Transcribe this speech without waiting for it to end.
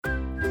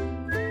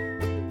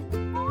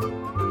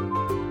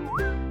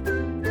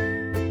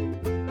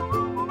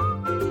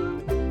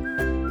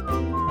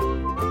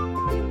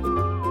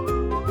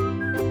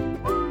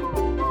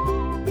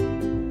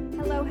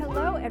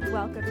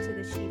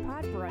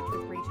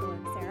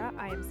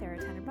am Sarah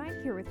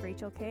Tenenbein here with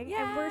Rachel King,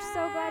 and we're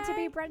so glad to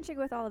be brunching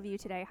with all of you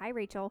today. Hi,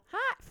 Rachel.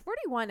 Hi,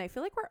 41. I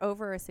feel like we're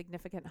over a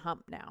significant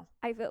hump now.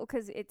 I feel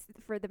because it's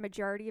for the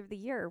majority of the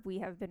year we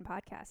have been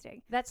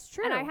podcasting. That's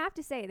true. And I have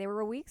to say, there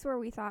were weeks where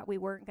we thought we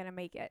weren't going to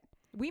make it.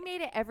 We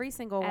made it every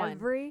single one.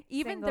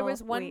 Even there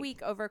was one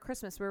week over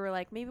Christmas where we were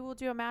like, maybe we'll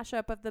do a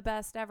mashup of the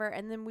best ever.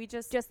 And then we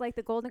just like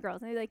the Golden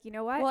Girls. And they're like, you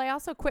know what? Well, I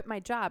also quit my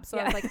job. So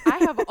I was like, I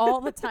have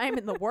all the time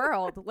in the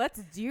world.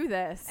 Let's do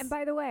this. And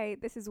by the way,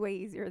 this is way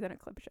easier than a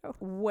clip show.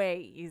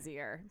 Way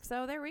easier.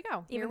 So there we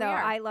go. Even though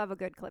I love a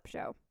good clip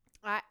show.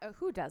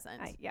 Who doesn't?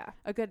 Yeah.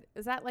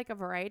 Is that like a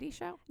variety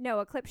show? No,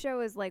 a clip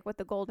show is like what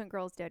the Golden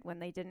Girls did when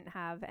they didn't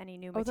have any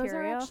new material. Those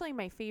are actually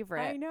my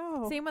favorite. I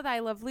know. Same with I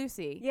Love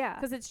Lucy. Yeah.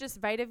 Because it's just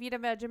Vita Vita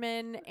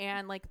Benjamin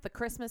and like the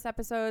Christmas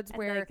episodes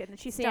where and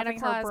she's Santa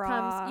Claus her bra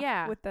comes.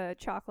 Yeah. With the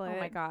chocolate. Oh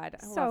my God.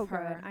 I so love good.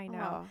 her. I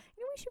know. Oh.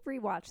 You know, we should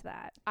rewatch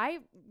that. I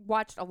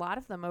watched a lot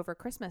of them over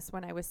Christmas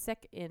when I was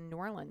sick in New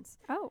Orleans.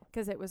 Oh.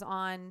 Because it was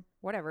on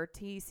whatever,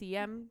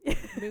 TCM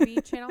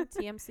movie channel,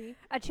 TMC.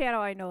 A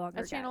channel I no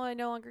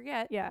longer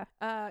get. Yeah.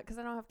 Because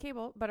I don't have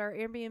cable, but our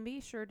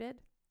Airbnb sure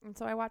did. And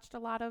so I watched a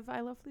lot of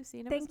I Love Lucy.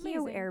 And it was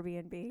amazing. Thank you,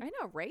 Airbnb. I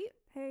know, right?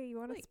 Hey, you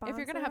want to sponsor? If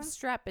you're going to have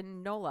strep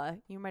and NOLA,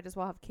 you might as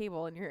well have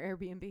cable in your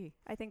Airbnb.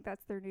 I think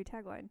that's their new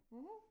tagline.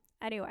 Mm-hmm.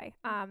 Anyway,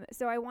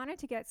 so I wanted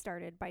to get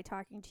started by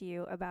talking to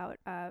you about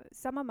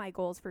some of my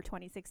goals for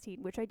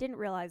 2016, which I didn't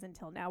realize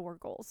until now were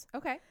goals.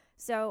 Okay.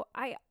 So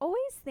I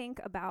always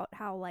think about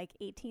how like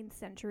 18th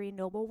century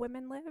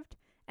noblewomen lived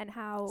and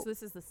how... So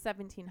this is the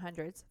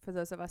 1700s for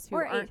those of us who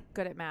aren't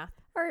good at math.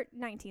 Or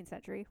 19th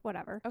century,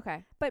 whatever.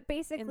 Okay. But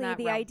basically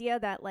the realm. Idea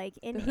that like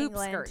in the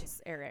England... hoop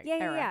skirts era.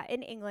 Yeah,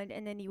 in England.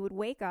 And then you would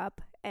wake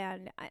up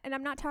and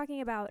I'm not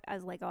talking about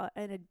as like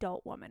an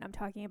adult woman. I'm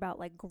talking about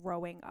like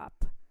growing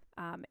up.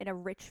 In a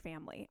rich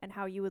family, and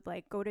how you would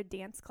like go to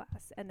dance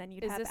class, and then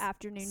you'd have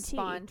afternoon tea.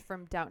 Spawned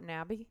from Downton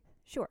Abbey?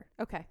 Sure.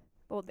 Okay.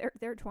 Well,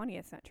 they're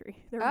 20th century.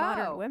 They're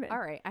modern women. All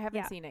right. I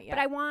haven't seen it yet. But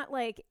I want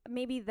like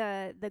maybe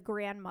the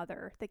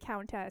grandmother, the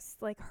countess,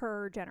 like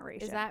her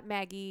generation. Is that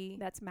Maggie?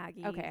 That's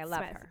Maggie. Okay, I love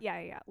Smith. her.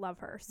 Yeah, love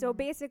her. So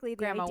basically, the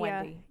Grandma idea,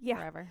 Wendy.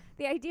 Forever.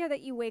 the idea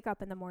that you wake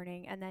up in the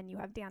morning and then you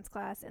have dance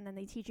class, and then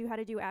they teach you how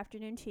to do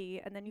afternoon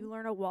tea, and then you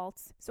learn a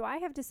waltz. So I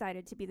have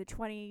decided to be the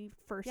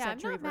 21st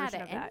century I'm not version mad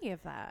at of that. any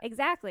of that.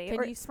 Exactly. Can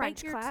or you French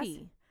spike your class.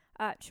 tea?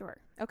 Sure.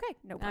 Okay,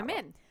 No problem. I'm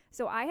in.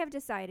 So I have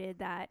decided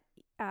that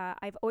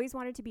I've always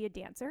wanted to be a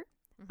dancer.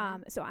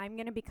 Mm-hmm. So I'm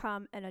going to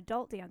become an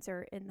adult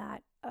dancer in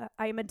that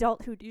I am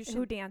adult who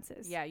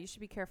dances. Yeah, you should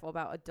be careful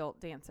about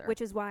adult dancer.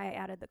 Which is why I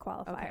added the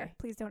qualifier. Okay.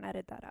 Please don't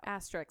edit that out.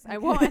 Asterisks. I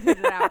won't edit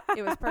it out.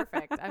 It was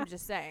perfect. I'm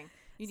just saying.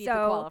 You need the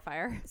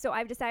qualifier. So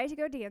I've decided to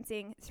go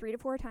dancing 3 to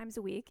 4 times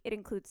a week. It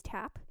includes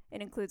tap.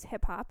 It includes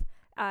hip hop.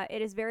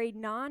 It is very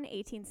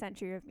non-18th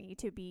century of me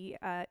to be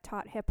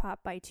taught hip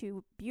hop by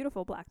 2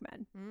 beautiful black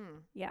men.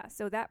 Yeah,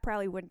 so that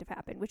probably wouldn't have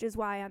happened, which is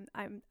why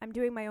I'm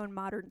doing my own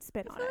modern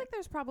spin on it. I feel like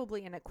there's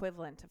probably an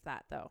equivalent of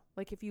that though.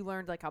 Like if you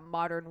learned like a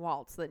modern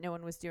waltz that no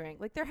one was doing,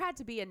 like there had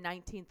to be a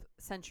 19th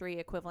century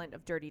equivalent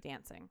of Dirty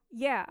Dancing.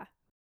 Yeah,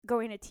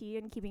 going to tea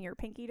and keeping your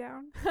pinky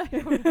down.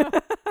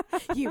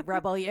 You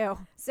rebel, you.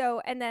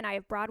 So, and then I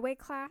have Broadway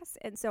class,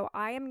 and so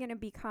I am going to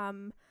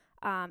become.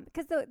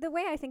 Because the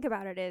way I think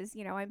about it is,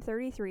 you know, I'm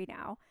 33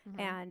 now,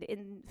 and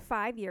in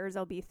 5 years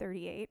I'll be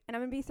 38, and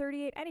I'm going to be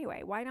 38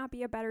 anyway. Why not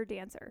be a better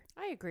dancer?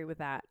 I agree with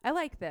that. I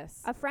like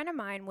this. A friend of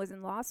mine was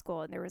in law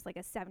school, and there was like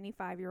a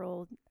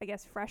 75-year-old, I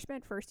guess,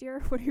 freshman, first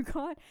year, what do you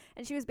call it?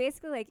 And she was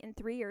basically like, in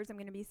 3 years I'm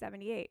going to be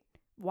 78.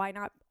 Why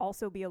not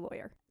also be a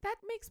lawyer? That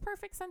makes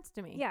perfect sense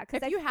to me. Yeah,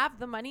 because if you have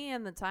the money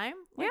and the time,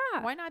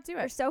 why not do it?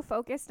 They're so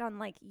focused on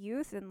like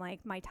youth and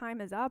like my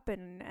time is up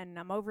and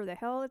I'm over the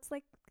hill. It's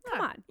like,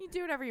 come on. You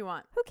do whatever you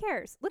want. Who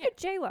cares? Look at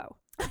J-Lo.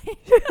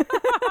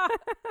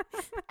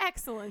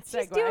 Excellent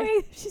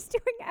segue. She's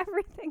doing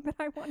everything that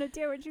I want to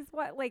do, and she's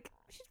like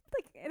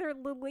in her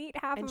late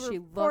half of her 40s.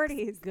 And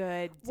she looks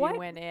good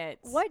doing it.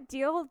 What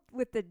deal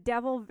with the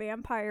devil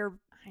vampire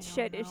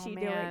shit is she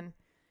doing?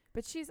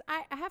 But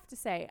I have to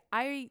say,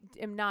 I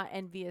am not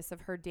envious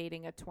of her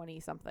dating a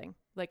 20-something,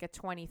 like a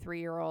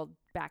 23-year-old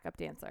backup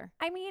dancer.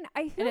 I mean,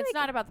 I feel and it's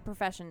not about the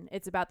profession.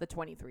 It's about the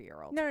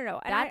 23-year-old. No.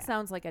 That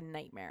sounds like a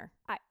nightmare.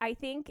 I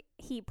think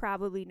he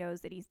probably knows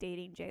that he's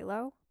dating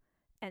J-Lo.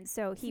 And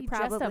so he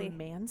probably just a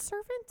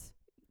manservant?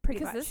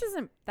 Pretty much.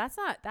 That's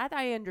not, that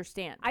I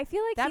understand. I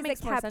feel like that he's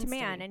a kept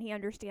man and he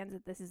understands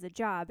that this is a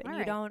job and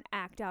you don't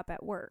act up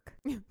at work.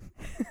 You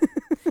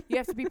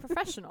have to be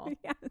professional.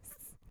 Yes.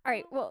 All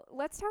right, well,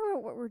 let's talk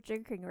about what we're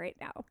drinking right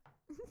now,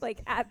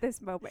 like at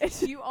this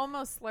moment. You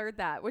almost slurred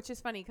that, which is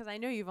funny because I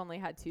know you've only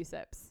had 2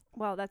 sips.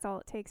 Well, that's all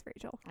it takes,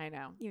 Rachel. I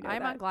know. You know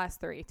I'm on glass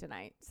 3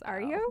 tonight. So.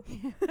 Are you?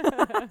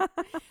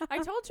 I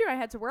told you I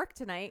had to work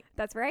tonight.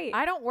 That's right.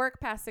 I don't work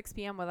past 6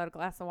 p.m. without a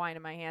glass of wine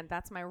in my hand.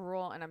 That's my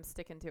rule, and I'm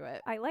sticking to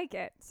it. I like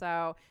it.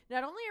 So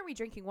not only are we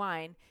drinking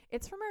wine,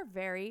 it's from our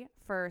very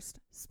first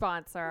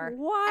sponsor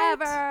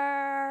ever.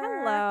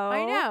 Hello.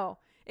 I know.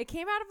 It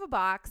came out of a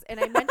box, and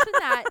I mentioned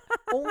that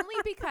only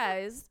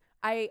because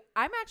I'm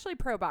actually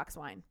pro box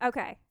wine.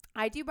 Okay.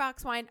 I do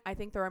box wine. I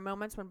think there are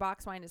moments when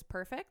box wine is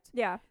perfect.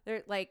 Yeah.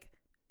 They're like,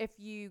 if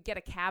you get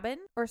a cabin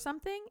or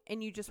something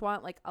and you just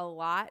want like a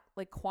lot,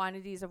 like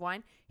quantities of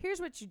wine, here's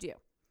what you do.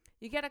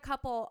 You get a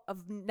couple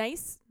of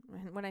nice,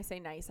 when I say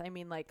nice, I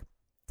mean like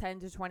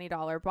 $10 to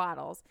 $20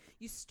 bottles.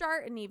 You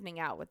start an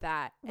evening out with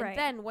that. And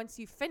then once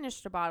you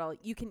finish the bottle,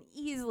 you can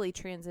easily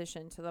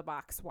transition to the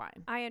box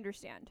wine. I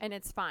understand. And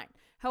it's fine.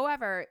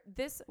 However,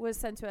 this was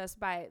sent to us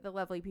by the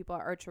lovely people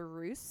at Archer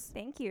Roos.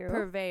 Thank you.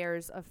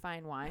 Purveyors of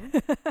fine wine.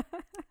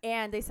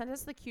 And they sent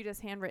us the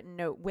cutest handwritten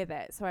note with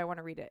it. So I want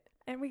to read it.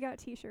 And we got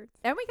t-shirts.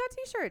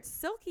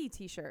 Silky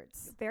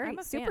t-shirts. Very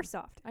super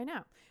soft. I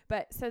know.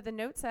 But so the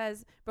note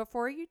says,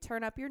 before you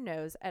turn up your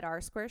nose at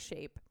our square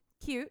shape,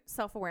 cute,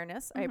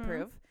 self-awareness, I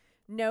approve.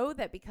 Know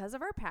that because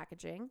of our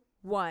packaging,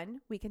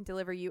 1, we can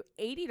deliver you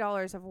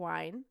 $80 of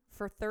wine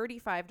for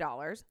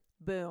 $35.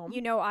 Boom.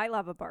 You know I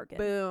love a bargain.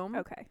 Boom.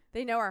 Okay.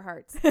 They know our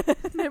hearts.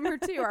 Number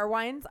 2, our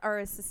wines are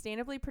as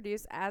sustainably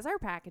produced as our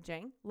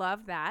packaging.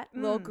 Love that.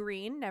 Little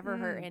green, never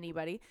hurt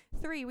anybody.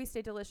 3, we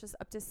stay delicious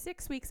up to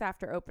 6 weeks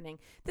after opening.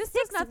 This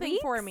does nothing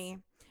for me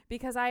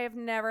because I have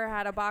never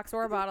had a box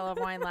or a bottle of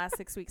wine last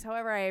 6 weeks.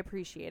 However, I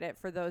appreciate it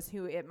for those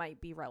who it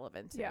might be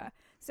relevant to. Yeah.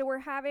 So we're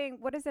having,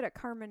 what is it, a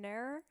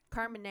Carmenere?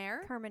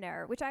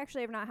 Carmenere, which I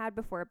actually have not had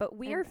before, but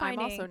are finding.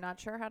 I'm also not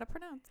sure how to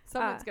pronounce.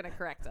 Someone's going to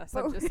correct us.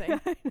 I'm just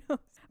saying. I know.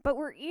 But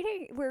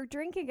we're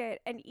drinking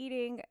it and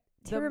eating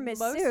tiramisu. The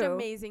most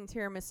amazing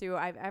tiramisu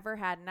I've ever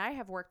had, and I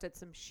have worked at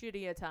some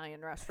shitty Italian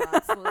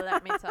restaurants.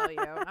 Let me tell you,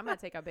 I'm gonna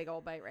take a big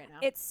old bite right now.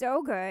 It's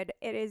so good.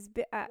 It is.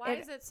 Why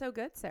is it so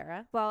good,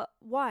 Sarah? Well,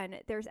 1,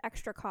 there's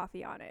extra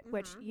coffee on it,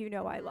 which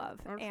I love,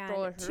 That's and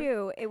delicious.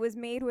 2, it was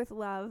made with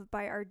love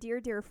by our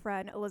dear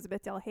friend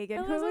Elizabeth Delhagen,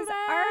 who is Elizabeth!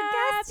 our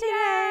guest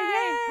today.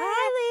 Yay!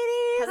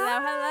 Hi, ladies.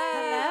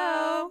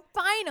 Hello.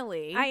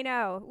 Finally, I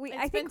know.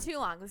 It's been too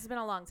long. This has been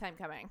a long time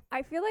coming.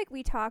 I feel like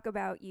we talk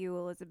about you,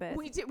 Elizabeth.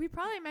 We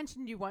probably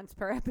mentioned you once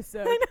per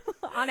episode. I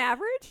know. On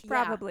average,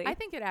 probably. I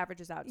think it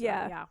averages out to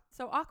Yeah. that, yeah.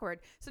 So awkward.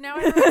 So now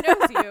everyone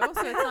knows you,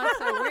 so it's not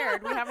so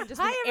weird. We haven't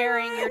just been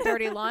airing your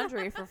dirty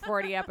laundry for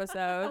 40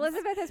 episodes.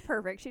 Elizabeth is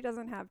perfect. She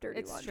doesn't have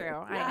dirty laundry. It's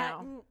true. Yeah.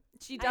 I know.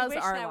 She does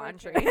our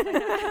laundry.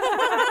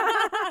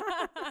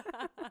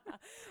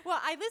 Well,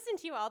 I listen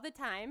to you all the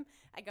time.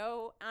 I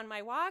go on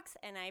my walks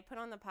and I put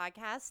on the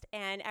podcast,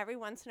 and every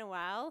once in a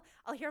while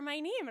I'll hear my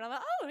name and I'm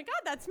like, oh my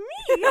God, that's me.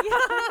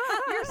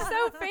 You're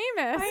so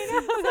famous. I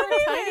know. It's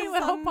our tiny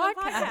little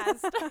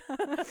podcast.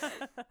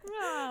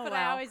 But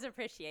I always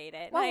appreciate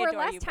it. Well, I we're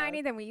adore less you tiny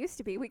both. than we used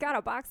to be. We got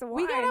a box of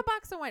wine. We got a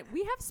box of wine.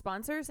 We have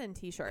sponsors and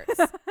t-shirts.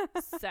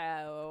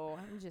 So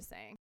I'm just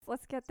saying.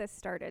 Let's get this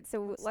started.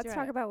 So let's do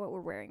talk it. about what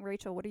we're wearing.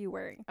 Rachel, what are you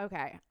wearing?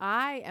 Okay.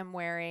 I am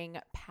wearing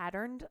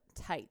patterned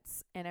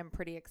tights and I'm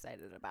pretty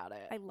excited about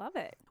it. I love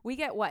it. We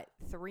get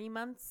 3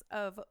 months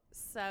of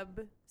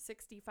sub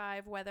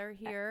 65 weather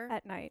here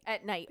At night.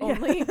 at night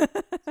only.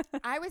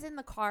 I was in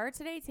the car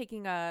today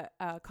taking a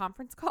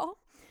conference call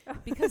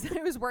because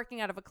I was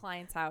working out of a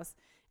client's house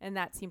and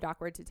that seemed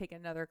awkward to take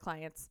another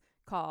client's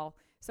call.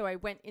 So I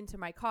went into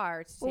my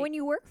car to Well, when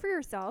you work for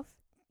yourself,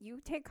 you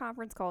take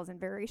conference calls in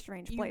very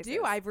strange places.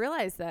 You do. I've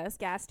realized this.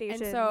 Gas stations.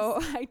 And so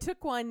I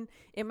took one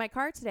in my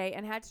car today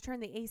and had to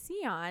turn the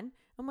AC on.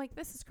 I'm like,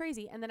 this is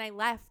crazy. And then I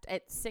left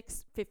at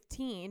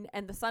 6:15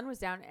 and the sun was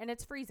down and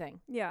it's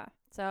freezing. Yeah.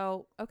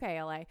 So,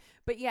 okay, LA.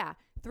 But yeah,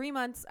 3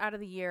 months out of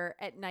the year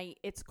at night,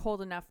 it's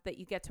cold enough that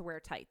you get to wear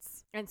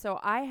tights. And so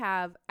I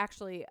have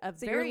actually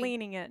you're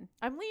leaning in.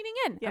 I'm leaning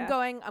in. Yeah.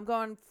 I'm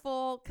going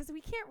full because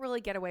we can't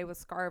really get away with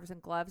scarves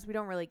and gloves. We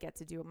don't really get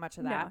to do much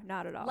of that. No,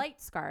 not at all. Light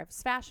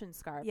scarves, fashion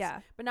scarves. Yeah.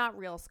 But not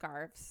real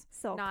scarves.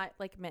 Silk. Not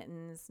like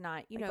mittens,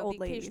 not, Like the old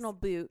ladies. occasional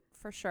boot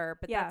for sure.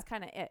 But Yeah. that's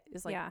kind of it,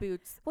 is like Yeah.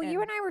 boots. Well,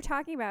 you and I were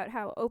talking about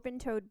how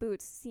open-toed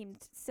boots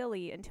seemed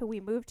silly until we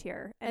moved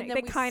here. And then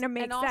it kind of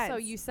makes sense. And also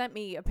you sent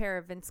me a pair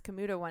of Vince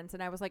Camuto ones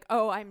and I was like,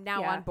 oh, I'm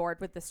now Yeah. on board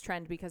with this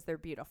trend because they're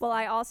beautiful. Well,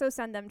 I also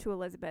send them to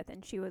Elizabeth,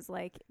 and she was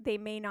like, they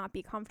may not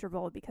be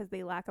comfortable because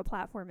they lack a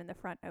platform in the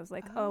front. I was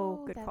like,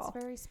 oh good call.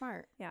 That's very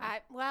smart. Yeah.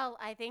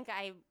 I think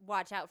I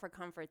watch out for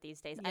comfort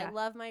these days. Yeah. I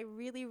love my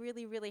really,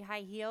 really, really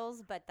high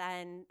heels, but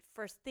then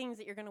for things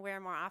that you're going to wear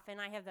more often,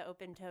 I have the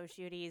open toe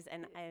shooties,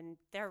 and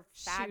they're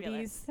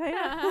fabulous. I know.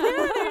 Yeah,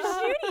 they're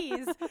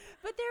shooties,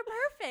 but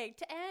they're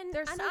perfect. And,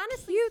 They're so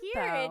honestly, cute,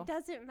 here though. it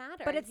doesn't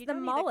matter. But it's You the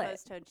don't need a mullet,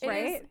 closed-toed It shoe.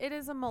 right? It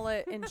is a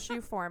mullet in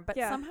shoe form, but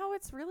Yeah. somehow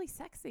it's really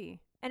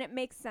sexy. And it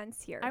makes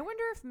sense here. I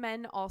wonder if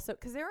men also,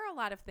 because there are a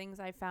lot of things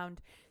I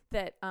found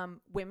that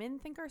women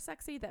think are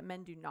sexy that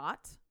men do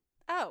not,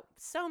 Oh,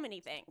 so many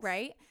things.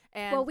 right?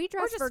 And Well, we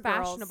dress or just for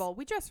girls. fashionable.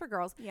 We dress for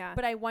girls, Yeah.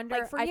 but I wonder.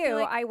 like for I you, feel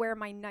like, I wear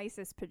my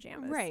nicest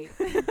pajamas. right,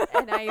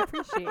 and I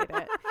appreciate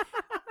it.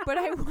 But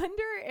I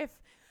wonder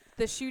if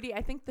the shootie.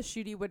 I think the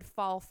shootie would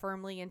fall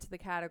firmly into the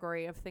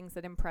category of things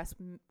that impress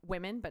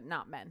women, but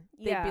not men.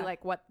 They'd Yeah. be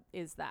like, "What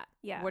is that?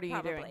 Yeah, what are you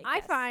probably. doing?" I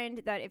Yes. find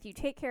that if you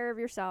take care of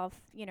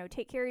yourself,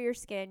 take care of your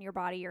skin, your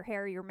body, your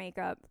hair, your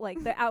makeup,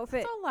 like the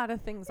outfit. It's a lot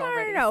of things No,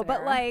 already. but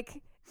Sarah.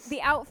 like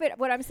The outfit,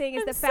 what I'm saying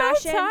is the so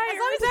fashion. tired. As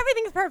long as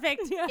everything's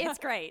perfect, Yeah. it's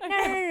great.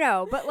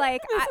 No. But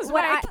like, This is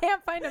why I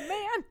can't find a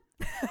man.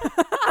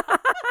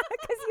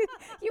 because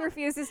you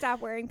refuse to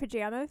stop wearing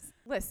pajamas.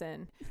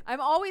 Listen, I'm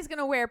always going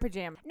to wear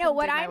pajamas. No,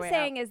 what I'm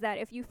saying is that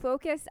if you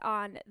focus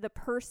on the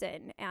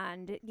person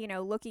and,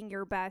 looking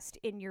your best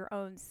in your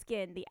own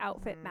skin, the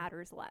outfit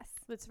matters less.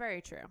 That's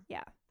very true.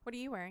 Yeah. What are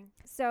you wearing?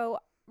 So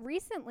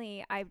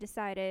recently I've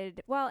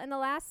decided, well, in the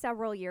last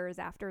several years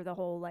after the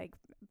whole like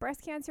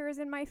breast cancer is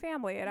in my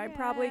family and I'm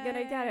probably going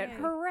to get it. Yay.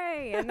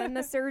 Hooray. And then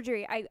the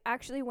surgery, I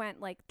actually went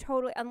like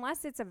totally,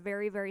 unless it's a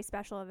very, very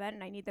special event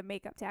and I need the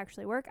makeup to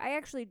actually work, I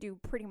actually do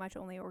pretty much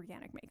only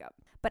organic makeup.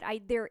 But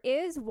there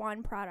is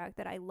one product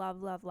that I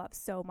love, love, love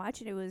so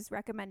much, and it was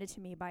recommended to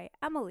me by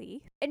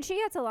Emily. And she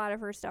gets a lot of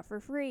her stuff for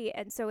free.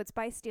 And so it's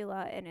by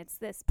Stila, and it's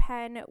this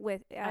pen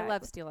with... I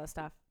love Stila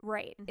stuff.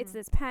 Right. It's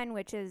this pen,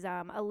 which is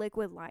a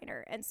liquid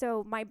liner. And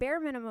so my bare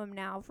minimum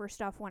now for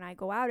stuff when I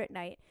go out at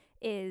night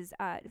is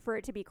for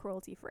it to be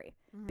cruelty-free.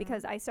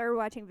 Because I started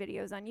watching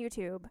videos on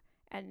YouTube,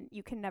 and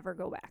you can never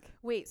go back.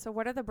 Wait, so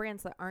what are the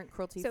brands that aren't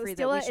cruelty-free So that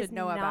Stila we should is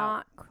know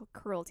about? not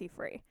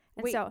cruelty-free.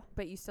 And Wait, so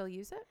but you still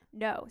use it?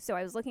 no. So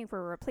I was looking for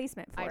a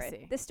replacement for I it.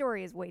 see. This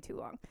story is way too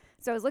long.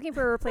 So I was looking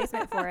for a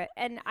replacement for it,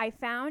 and I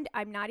found,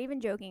 I'm not even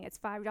joking, it's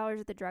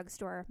 $5 at the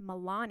drugstore,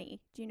 Milani.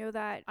 Do you know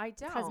that I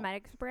don't.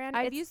 cosmetics brand?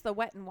 I've It's used the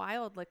Wet n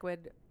Wild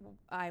liquid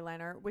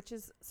eyeliner, which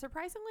is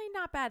surprisingly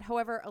not bad.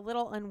 However, a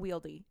little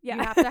unwieldy. Yeah.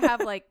 You have to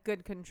have like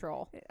good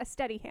control. a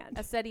steady hand.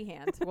 A steady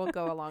hand will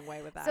go a long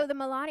way with that. So the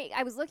Milani,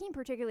 I was looking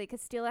particularly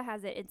because Stila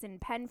has it. It's in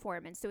pen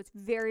form, and so it's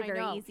very, I very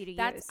know. easy to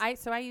That's use.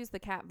 So I use the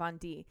Kat Von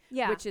D,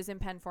 Yeah. which is in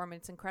pen form.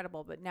 It's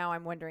incredible, but now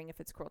I'm wondering if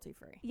it's cruelty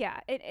free. Yeah,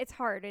 it's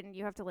hard, and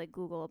you have to like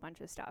Google a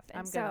bunch of stuff. And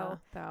I'm so,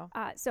 gonna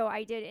though. so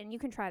I did, and you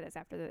can try this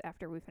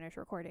after we finish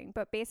recording.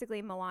 But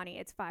basically, Milani,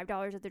 it's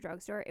 $5 at the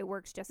drugstore. It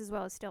works just as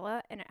well as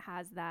Stila, and it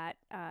has that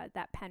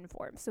pen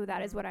form. So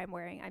that is what I'm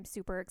wearing. I'm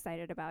super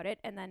excited about it.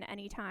 And then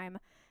anytime,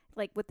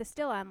 like with the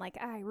Stila, I'm like,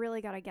 I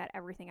really gotta get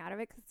everything out of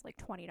it because it's like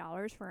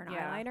 $20 for an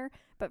eyeliner.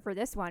 But for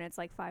this one, it's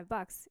like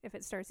 $5. If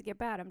it starts to get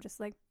bad, I'm just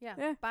like,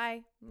 Yeah.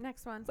 Bye.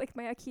 Next one. it's like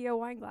my IKEA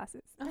wine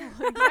glasses. Oh,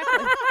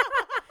 exactly.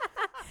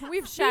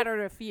 We've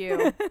shattered a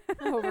few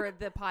over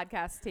the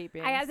podcast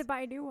tapings. I had to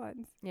buy new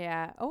ones.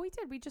 Yeah. Oh, we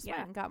did. We just went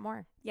and got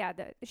more. Yeah,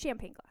 the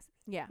champagne glasses.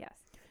 Yeah. Yes.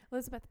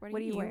 Elizabeth, what are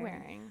you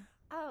wearing?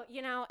 Oh,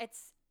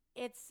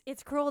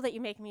 it's cruel that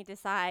you make me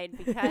decide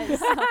because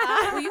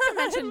Well, you can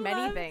mention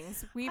many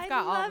things. We've I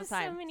got all love the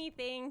time. so many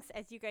things,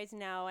 as you guys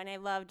know, and I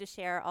love to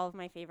share all of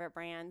my favorite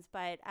brands.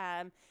 But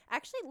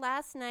actually,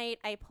 last night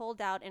I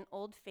pulled out an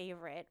old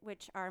favorite,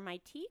 which are my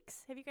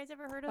Teaks. Have you guys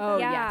ever heard of Oh, them?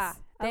 Yeah. yes.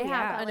 They Oh,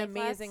 have yeah. an LA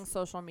amazing Flats.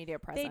 social media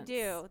presence.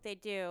 They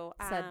do.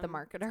 Said the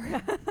marketer.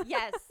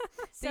 Yes.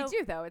 They So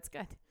do, though. It's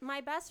good.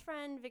 my best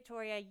friend,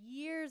 Victoria,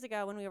 years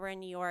ago when we were in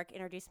New York,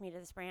 introduced me to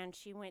this brand.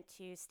 She went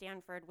to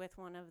Stanford with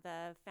one of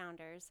the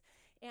founders.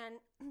 And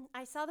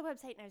I saw the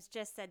website and I was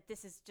just said,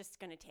 this is just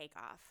going to take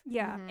off.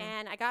 Yeah. Mhm.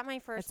 And I got my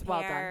first It's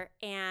well pair,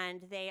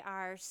 and they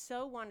are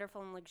so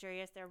wonderful and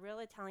luxurious. They're real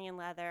Italian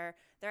leather.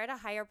 They're at a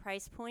higher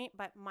price point,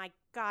 but my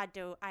God,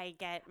 do I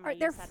get my Are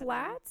they're use out of them.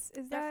 flats?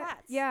 Is They're that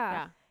flats. Yeah.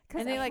 Yeah. 'Cause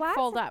And they like flats-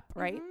 fold up,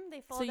 right? They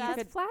So fold you up.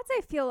 could- Flats,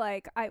 I feel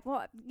like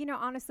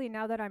honestly,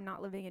 now that I'm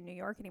not living in New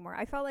York anymore,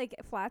 I felt like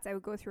flats, I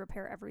would go through a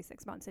pair every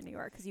 6 months in New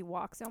York because you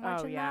walk so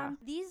much Oh, in yeah. them.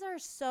 These are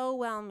so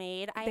well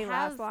made. They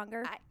last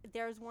longer.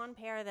 There's one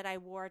pair that I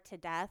wore to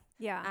death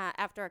Yeah.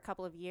 after a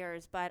couple of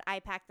years, but I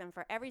packed them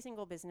for every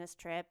single business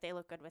trip. They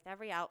look good with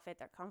every outfit.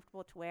 They're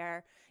comfortable to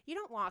wear. You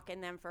don't walk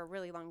in them for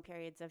really long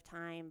periods of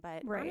time,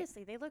 but Right.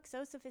 honestly, they look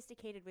so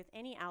sophisticated with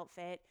any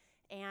outfit.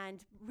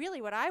 And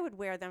really what I would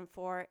wear them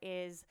for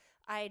is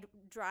I'd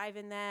drive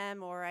in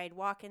them or I'd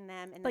walk in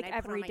them and Like then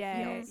I'd put on every my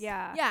day. heels.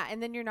 Yeah. Yeah,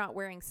 and then you're not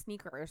wearing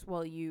sneakers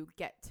while you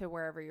get to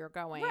wherever you're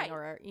going, Right.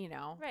 or you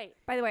know. Right.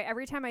 By the way,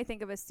 every time I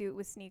think of a suit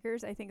with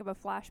sneakers, I think of a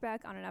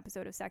flashback on an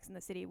episode of Sex and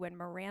the City when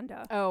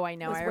Miranda Oh, I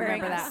know. was I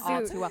wearing remember a that all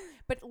suit too well.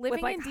 But living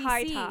with like in DC,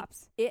 high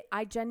tops.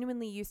 I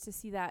genuinely used to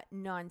see that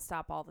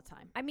nonstop all the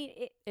time. I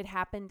mean, It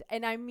happened,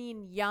 and I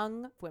mean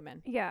young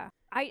women. yeah.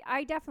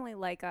 I definitely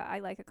like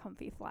a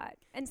comfy flat.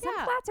 And some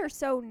Yeah. flats are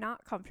so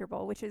not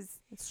comfortable, which is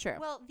It's true.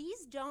 Well,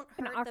 these don't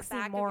An hurt the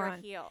back of your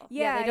oxymoron. heel.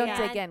 Yeah, they don't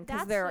yeah. dig in because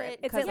That's they're what-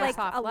 It's because like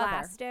soft leather.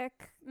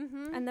 elastic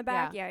Mm-hmm. in the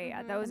back. Yeah.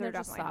 Yeah. Mhm. Those And are they're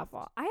just definitely soft.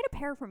 helpful. I had a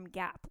pair from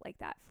Gap like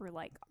that for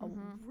like a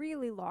Mhm.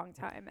 really long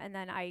time, and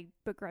then I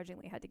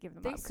begrudgingly had to give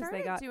them They up because started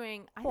they got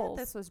doing. I holes. thought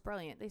this was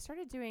brilliant. They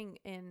started doing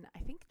in I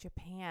think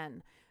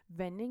Japan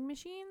vending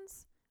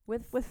machines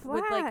with like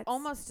flats.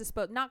 almost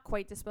not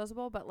quite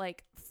disposable, but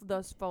like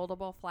those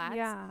foldable flats.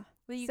 yeah,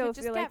 that you So could if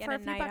just you're, get like, for in a a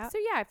few night bucks. out- So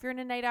yeah, if you're in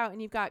a night out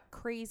and you've got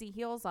crazy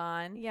heels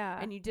on, yeah.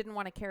 and you didn't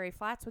want to carry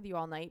flats with you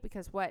all night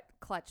because what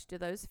clutch do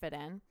those fit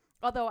in?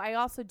 Although I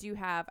also do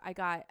have, I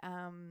got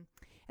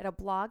at a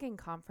blogging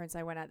conference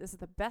I went at. This is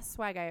the best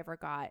swag I ever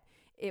got.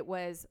 It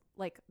was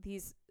like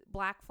these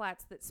black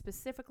flats that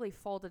specifically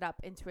folded up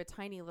into a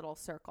tiny little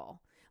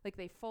circle. Like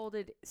they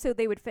folded, So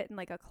they would fit in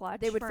like a clutch.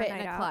 they would for fit in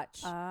night a out?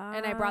 clutch,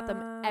 and I brought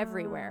them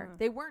everywhere. Ah.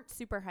 They weren't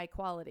super high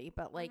quality,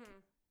 but like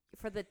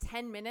for the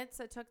 10 minutes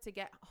it took to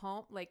get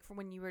home, like from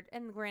when you were,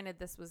 and granted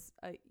this was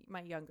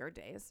my younger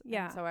days.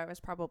 Yeah. And so I was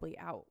probably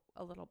out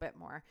a little bit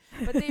more,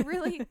 but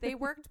they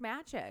worked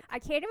magic. I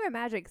can't even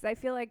imagine because I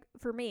feel like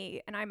for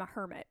me, and I'm a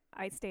hermit,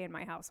 I stay in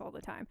my house all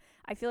the time.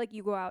 I feel like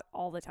you go out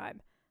all the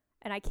time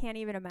and I can't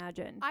even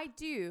imagine. I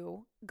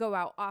do go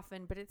out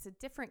often, but it's a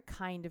different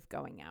kind of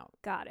going out.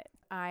 Got it.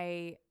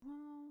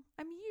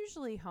 I'm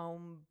usually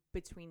home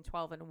between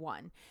 12 and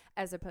 1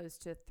 as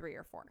opposed to 3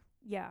 or 4.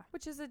 Yeah.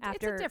 Which is it's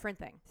After a different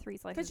thing. 3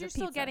 slices Because you're of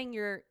still pizza. getting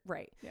your,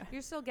 right. Yeah.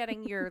 You're still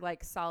getting your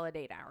like solid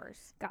 8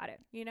 hours, Got it.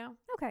 you know?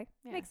 Okay.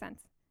 Yeah. Makes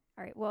sense.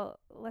 All right. Well,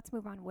 let's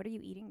move on. What are you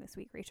eating this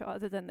week, Rachel,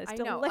 other than this I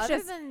know. Other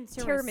delicious than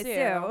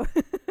tiramisu?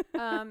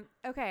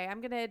 Okay, I'm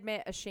going to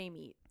admit a shame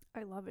eat.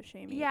 I love a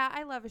shame eat. Yeah,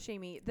 I love a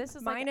shame eat. This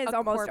is Mine like is a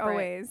almost corporate-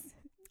 always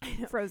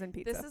frozen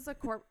pizza. This is a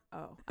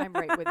Oh, I'm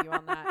right with you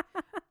on that.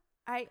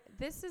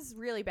 This is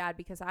really bad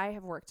because I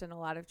have worked in a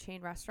lot of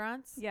chain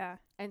restaurants. yeah.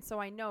 And so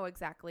I know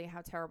exactly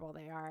how terrible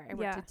they are. I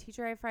worked Yeah. at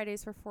TGI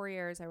Fridays for 4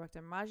 years. I worked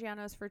in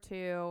Maggiano's for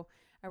 2.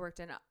 I worked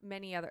in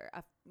many other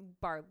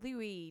Bar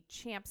Louie,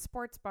 Champ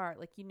Sports Bar,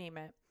 like you name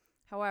it.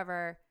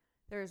 However,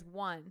 there's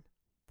one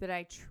that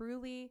I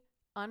truly,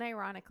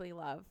 unironically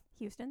love.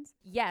 Houston's?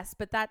 Yes,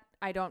 but that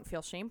I don't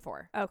feel shame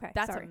for. Okay.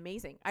 That's sorry.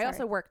 amazing. I Sorry.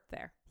 also worked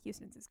there.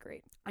 Houston's is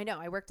great. I know.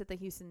 I worked at the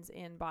Houston's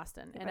in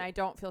Boston, and But- I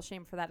don't feel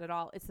shame for that at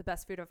all. It's the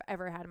best food I've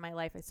ever had in my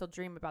life. I still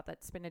dream about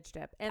that spinach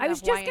dip. And I the was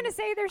just Hawaiian- going to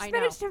say their I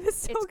spinach dip is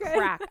so it's good.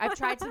 crack. I've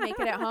tried to make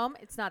it at home.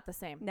 It's not the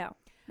same. No.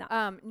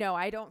 No,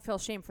 I don't feel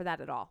shame for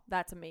that at all.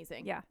 That's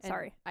amazing. Yeah, And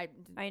sorry. I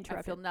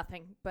interrupted. feel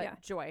nothing but Yeah.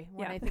 joy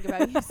when Yeah. I think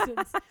about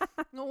Houston's.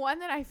 The one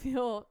that I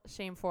feel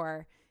shame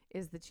for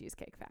is the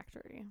Cheesecake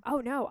Factory. Oh,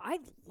 no. I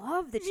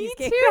love the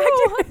Cheesecake Me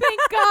too. Factory.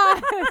 Thank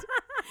God.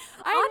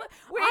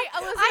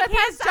 Elizabeth I can't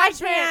has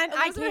judgment.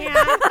 I Elizabeth-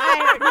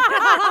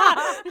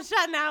 can't. I'm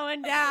shutting that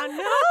one down.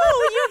 No,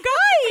 you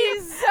guys.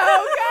 It's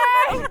so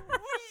good.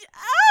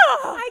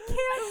 I can't.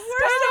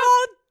 First of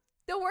all,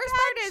 the worst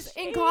part is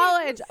in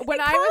college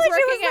when I was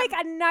working it was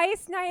like a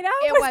nice night out.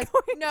 it was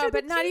going no, to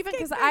but the not even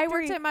because Cheesecake I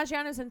worked Factory. at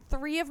Maggiano's and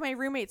 3 of my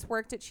roommates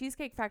worked at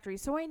Cheesecake Factory,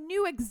 so I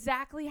knew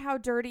exactly how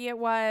dirty it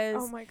was.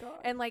 Oh my God.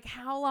 And like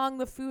how long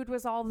the food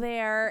was all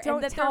there, Don't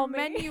and that tell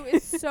their me. menu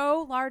is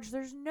so large.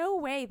 There's no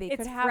way they It's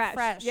could have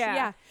fresh.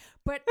 Yeah.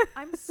 But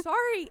I'm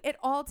sorry, it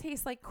all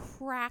tastes like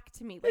crack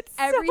to me. Like It's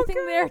so everything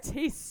good. there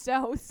tastes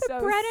so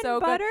bread so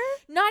and butter?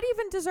 good. Not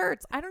even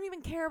desserts. I don't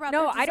even care about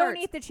No, their I don't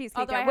desserts. eat the cheesecake.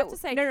 Although I Well, have to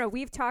say, no,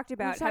 we've talked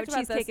about how talked about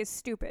cheesecake this. is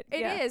stupid.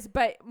 It is,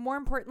 but more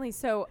importantly,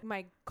 so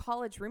my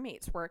college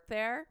roommates work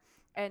there,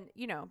 and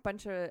a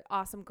bunch of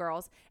awesome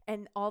girls,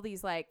 and all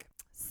these like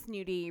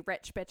snooty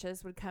rich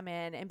bitches would come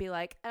in and be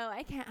like, "Oh,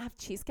 I can't have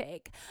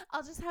cheesecake.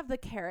 I'll just have the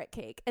carrot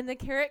cake." And the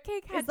carrot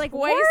cake had It's, like,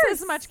 twice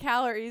worse. as much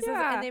calories,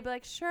 Yeah. and they'd be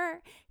like, "Sure,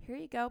 here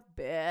you go,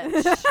 bitch."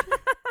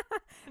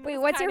 It Wait,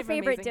 was what's kind your of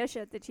favorite amazing. dish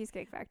at the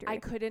Cheesecake Factory? I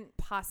couldn't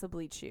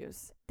possibly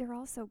choose. They're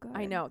all so good.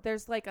 I know.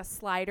 There's like a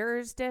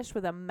sliders dish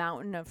with a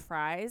mountain of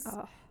fries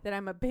Oh. that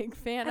I'm a big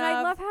fan And of.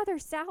 I love how their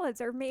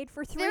salads are made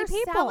for 3 Their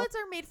people. salads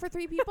are made for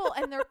 3 people,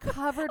 and they're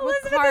covered with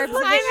Elizabeth carbs is and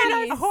living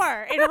cheese. In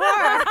horror.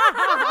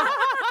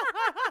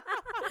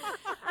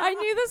 I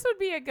knew this would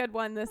be a good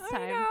one this I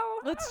time. know.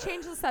 Let's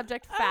change the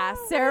subject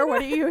fast. Sarah,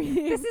 what are you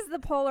eating? This is the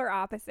polar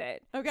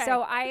opposite. Okay.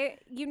 So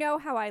you know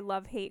how I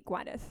love hate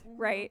Gwyneth,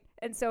 right?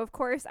 And so of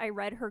course I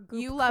read her Goop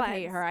You love cleanse.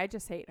 hate her. I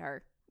just hate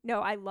her.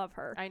 No, I love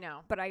her, I know.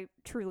 but I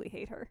truly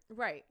hate her.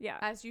 Right. Yeah.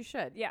 As you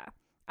should. Yeah.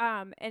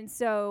 And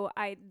so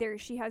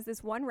she has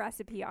this one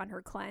recipe on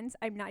her cleanse.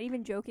 I'm not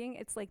even joking.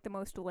 It's like the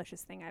most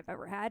delicious thing I've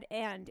ever had,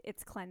 and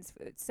it's cleanse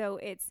food. So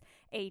it's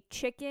a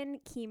chicken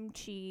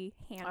kimchi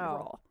hand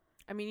roll.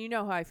 I mean, you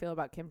know how I feel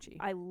about kimchi.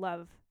 I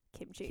love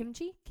kimchi.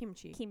 Kimchi?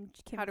 Kimchi.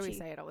 How do we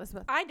say it,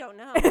 Elizabeth? I don't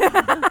know.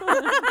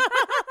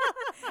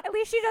 At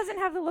least she doesn't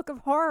have the look of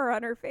horror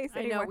on her face I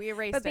anymore. know, we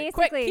erased But it.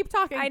 Quick, basically- keep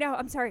talking. I know.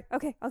 I'm sorry.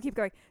 Okay, I'll keep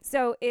going.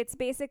 So it's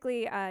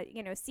basically,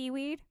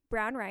 seaweed,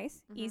 brown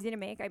rice, Mhm. easy to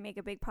make. I make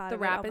a big pot The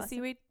of it wrap is almost.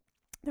 seaweed?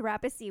 The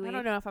wrap is seaweed. I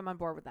don't know if I'm on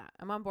board with that.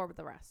 I'm on board with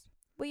the rest.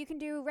 Well, you can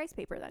do rice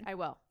paper then. I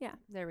will. Yeah.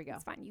 There we go.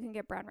 It's fine. You can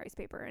get brown rice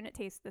paper, and it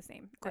tastes the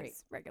same Great.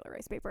 as regular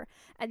rice paper.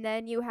 And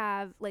then you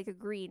have like a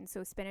green,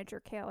 so spinach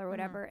or kale or Mm-hmm.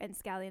 whatever, and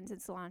scallions and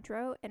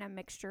cilantro, and a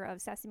mixture of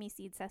sesame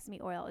seeds,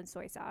 sesame oil, and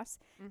soy sauce.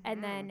 Mhm.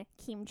 And then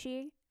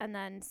kimchi, and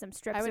then some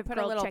strips I would of put a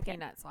grilled little chicken.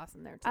 peanut sauce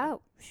in there too.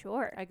 Oh,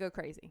 sure. I go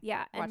crazy.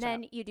 Yeah, and Watch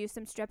then you do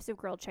some strips of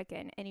grilled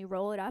chicken and you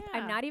roll it up. Yeah.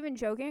 I'm not even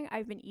joking.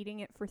 I've been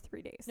eating it for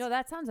 3 days. No,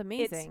 that sounds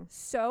amazing. It's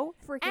so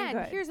freaking And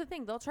good. here's the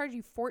thing: they'll charge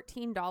you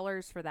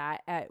 $14 for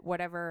that at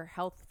whatever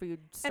health food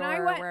store.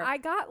 and where I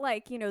got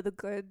like, the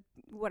good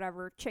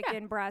whatever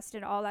chicken breast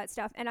and all that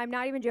stuff. And I'm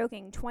not even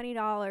joking.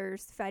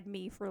 $20 fed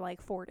me for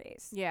like 4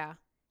 days. yeah.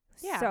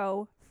 Yeah.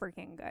 So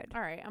freaking good.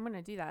 All right, I'm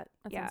gonna do that.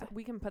 Yeah.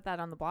 We can put that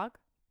on the blog.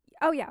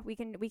 Oh yeah, we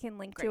can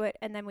link to Great. it,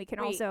 and then we can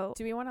Wait, also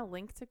do we want to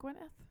link to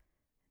Gwyneth?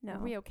 no. Are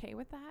we okay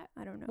with that?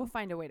 I don't know. We'll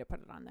find a way to put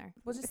it on there.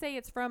 We'll just say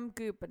it's from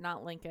Goop, but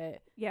not link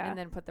it. Yeah. And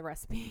then put the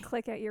recipe.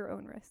 Click at your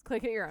own risk.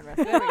 Click at your own risk.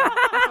 There we go. I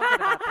feel good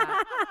about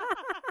that.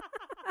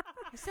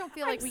 just don't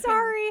feel like I'm we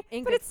sorry, can,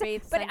 in but good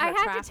faith, But send I her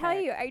have to tell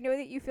traffic. you, I know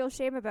that you feel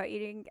shame about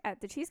eating at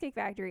the Cheesecake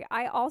Factory.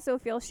 I also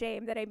feel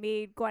shame that I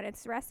made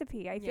Gwyneth's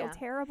recipe. I feel Yeah.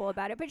 terrible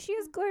about it, but she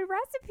has good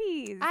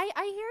recipes. I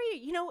hear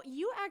you. You know,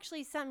 you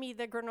actually sent me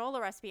the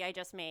granola recipe I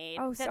just made.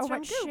 Oh, that's so from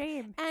much Goop.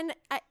 shame. And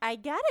I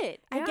get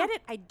it. I Yeah. get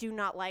it. I do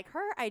not like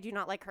her. I do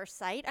not like her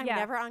site. I'm Yeah.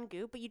 never on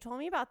Goop. But you told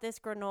me about this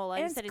granola. And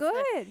You it's said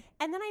good.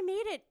 and then I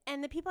made it,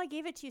 and the people I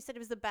gave it to said it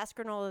was the best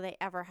granola they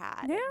ever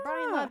had. Yeah.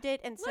 Brian loved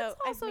it, and so Let's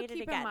I've also made it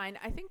keep again. in mind,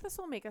 I think this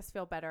will make us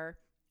feel better.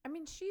 I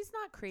mean, she's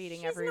not creating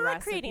She's every not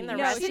recipe. creating the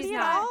No, recipe she's at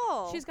not.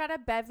 all. She's got a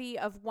bevy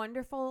of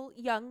wonderful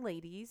young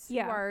ladies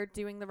Yeah. who are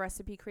doing the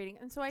recipe creating.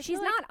 And so I She's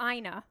feel like not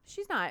Ina.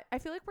 she's not. I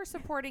feel like we're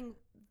supporting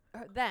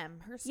her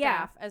Yeah.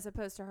 staff, as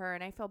opposed to her,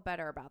 and I feel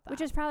better about that.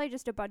 Which is probably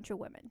just a bunch of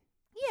women.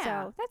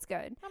 yeah. So that's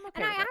good. I'm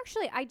okay And with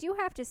it. I do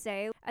have to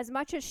say, as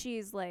much as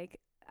she's like,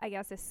 I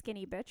guess a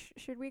skinny bitch,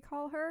 should we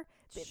call her?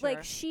 Sure.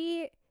 Like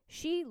she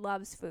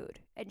loves food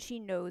and she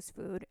knows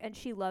food and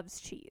she loves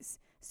cheese.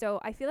 So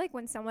I feel like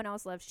when someone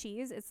else loves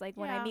cheese, it's like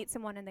when I Yeah. meet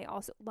someone and they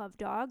also love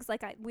dogs,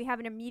 like we have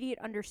an immediate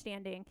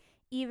understanding,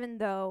 even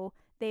though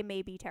they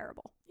may be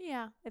terrible,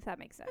 Yeah. if that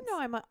makes sense. No,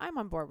 I'm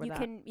on board with you that.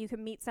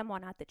 can meet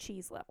someone at the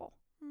cheese level.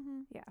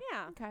 Mm-hmm. Yeah.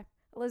 Okay.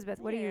 Elizabeth,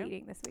 what are you Yeah.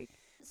 eating this week?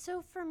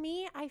 So for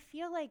me, I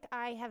feel like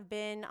I have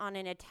been on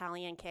an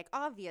Italian kick,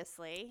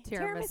 obviously.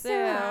 Tiramisu.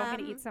 I'm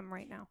gonna Um, eat some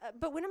right now.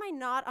 But when am I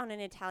not on an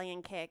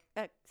Italian kick?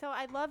 So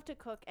I love to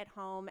cook at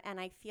home, and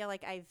I feel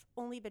like I've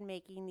only been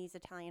making these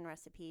Italian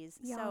recipes.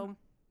 Yum.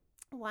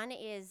 So one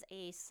is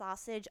a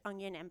sausage,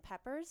 onion, and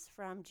peppers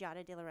from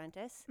Giada De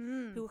Laurentiis,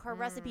 who her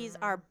recipes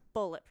are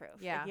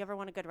bulletproof. Yeah. If you ever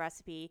want a good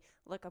recipe,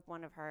 look up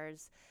one of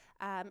hers.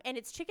 And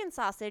it's chicken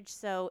sausage,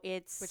 so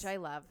it's Which I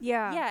love.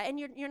 Yeah. and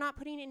you're not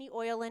putting any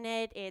oil in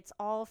it. It's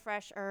all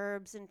fresh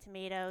herbs and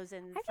tomatoes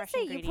and I have to fresh say,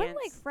 you ingredients.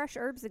 put like fresh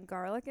herbs and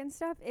garlic and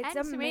stuff. It's and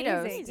amazing.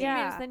 tomatoes. Yeah.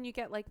 Tomatoes, then you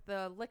get like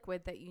the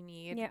liquid that you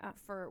need Yeah.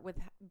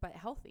 but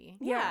healthy.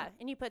 Yeah. Yeah.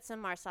 And you put some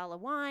Marsala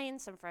wine,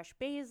 some fresh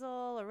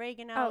basil,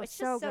 oregano. Oh, It's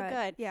just so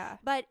good. Yeah.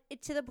 But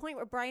to the point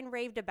where Brian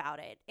raved about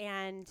it,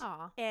 and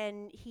Aw.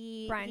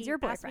 he Brian's he your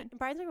asked me- boyfriend.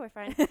 Brian's my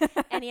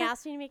boyfriend, and he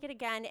asked me to make it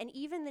again. And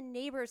even the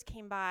neighbors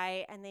came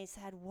by and they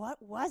said,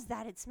 "What was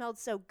that? It smelled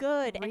so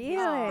good." And Really?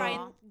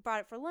 Brian brought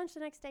it for lunch the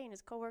next day, and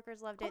his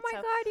coworkers loved Oh it. my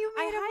so God, you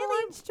I made him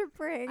highly- lunch to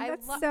bring. I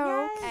That's lo-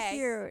 so Yes.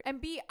 cute.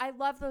 And B, I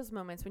love those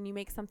moments when you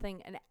make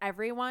something and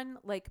everyone,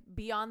 like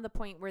beyond the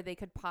point where they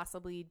could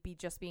possibly be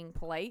just being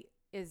polite,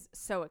 is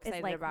so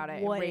excited like, about it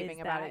and "What raving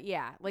is about that?" it.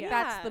 Yeah. Like Yeah.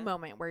 that's the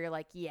moment where you're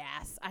like,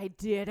 yes, I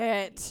did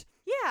it.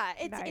 yeah,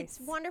 it's Nice.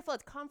 wonderful.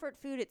 It's comfort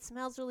food. It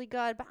smells really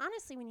good. But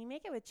honestly, when you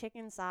make it with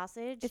chicken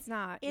sausage, It's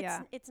not.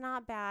 it's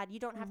not bad. You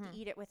don't have Mhm. to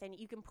eat it with any.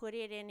 You can put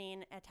it in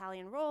an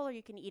Italian roll, or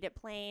you can eat it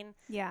plain.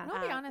 Yeah. And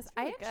I'll be Um, honest, it's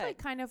really I actually good.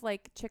 kind of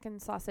like chicken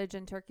sausage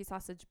and turkey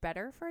sausage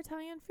better for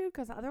Italian food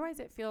because otherwise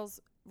it feels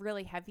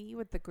really heavy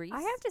with the grease.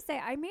 I have to say,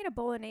 I made a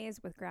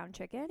bolognese with ground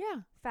chicken.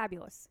 Yeah,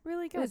 Fabulous.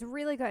 really It was good.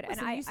 really good. Listen,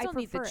 and I you still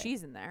need the prefer it.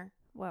 cheese in there.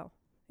 Well,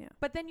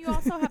 But then you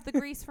also have the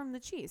grease from the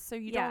cheese, so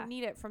you Yeah. don't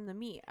need it from the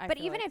meat. I but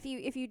feel even like.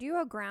 if you do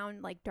a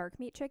ground like dark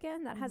meat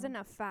chicken that has Mhm.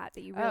 enough fat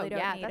that you really don't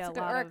yeah, need that's a a good,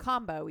 lot or a of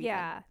combo. Even.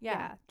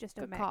 yeah, just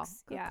a Good mix. call.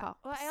 Good yeah. call.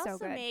 Well, I So also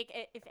good. make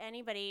if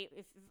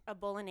a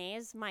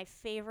bolognese. My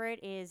favorite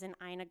is an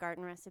Ina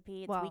Garten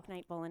recipe. It's Well,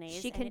 weeknight bolognese.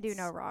 she and can do it's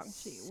no wrong.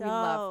 So we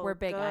love. We're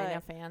big good.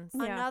 Ina fans.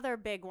 Yeah. Another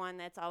big one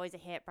that's always a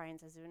hit. Brian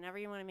says, whenever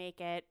you want to make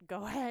it,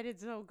 go ahead.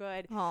 It's so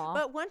good. Aw.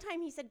 But one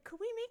time he said, could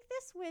we make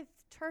this with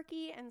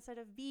turkey instead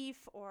of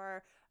beef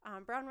or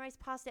brown rice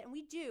pasta? And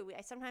we do.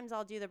 Sometimes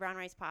I'll do the brown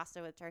rice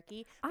pasta with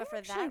turkey. But I for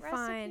actually that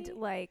find recipe,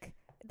 like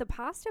the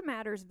pasta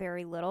matters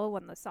very little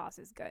when the sauce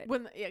is good.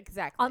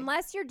 Exactly.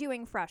 Unless you're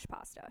doing fresh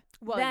pasta,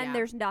 Well, then yeah.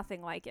 there's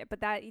nothing like it.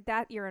 But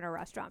that you're in a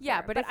restaurant.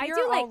 Yeah, for it. but if I you're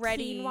do like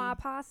already- quinoa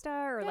pasta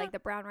or Yeah. like the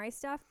brown rice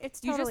stuff.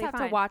 It's you totally just have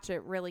fine. to watch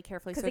it really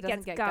carefully so because it doesn't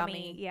gets get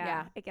gummy.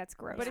 Yeah, it gets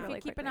gross. But if really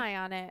you keep quickly. an eye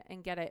on it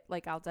and get it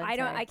like al dente.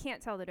 I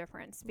can't tell the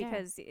difference Yeah.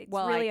 because it's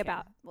Well, I really can.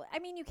 about. Well, I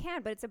mean, you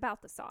can, but it's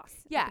about the sauce.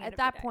 Yeah, the end at of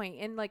that the day. point,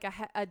 in like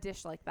a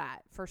dish like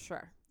that, for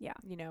sure. Yeah.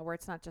 You know, where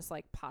it's not just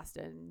like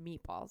pasta and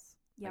meatballs.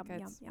 Yum, Like,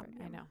 yum, it's- yum,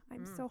 I yum. know.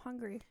 I'm Mm. so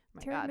hungry.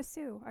 My God.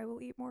 Tiramisu. I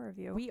will eat more of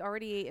you. We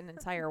already ate an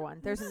entire one.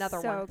 There's another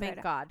So one. Thank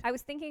good. God. I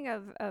was thinking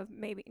of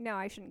maybe. No,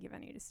 I shouldn't give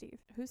any to Steve.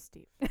 Who's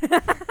Steve?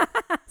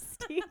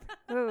 Steve.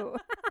 Who?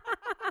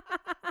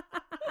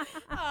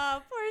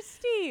 oh, poor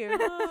Steve.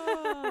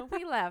 Oh,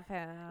 we love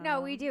him.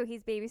 No, we do.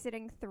 He's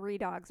babysitting 3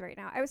 dogs right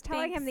now. I was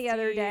telling him Thanks, the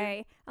other Steve.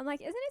 day, I'm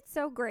like, isn't it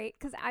so great?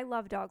 Because I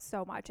love dogs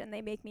so much and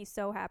they make me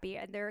so happy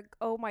and they're,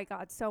 oh my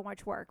God, so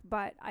much work.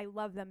 But I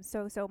love them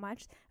so, so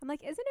much. I'm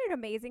like, isn't it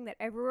amazing that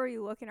everywhere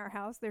you look in our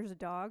house, there's a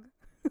dog?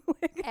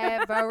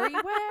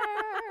 Everywhere.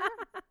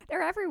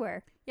 They're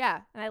everywhere.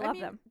 Yeah. And I love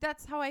mean, them.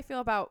 That's how I feel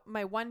about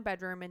my 1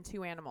 bedroom and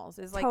 2 animals.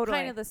 Is like Totally.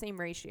 kind of the same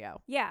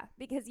ratio. Yeah,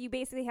 because you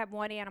basically have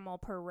 1 animal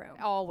per room.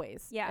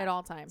 Always. Yeah. At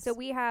all times. So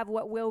we have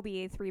what will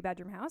be a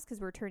 3-bedroom house because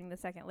we're turning the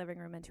second living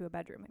room into a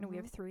bedroom. And we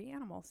have 3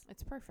 animals.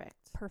 it's perfect.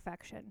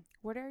 Perfection.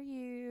 What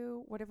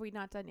have we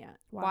not done yet?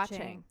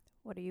 Watching.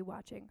 What are you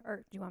watching? Or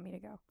do you want me to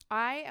go?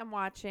 I am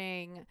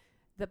watching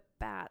the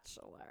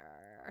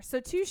Bachelor. So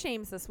 2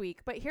 shames this week,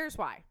 but here's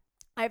why.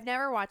 I've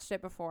never watched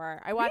it before.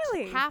 I watched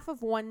Really? half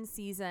of one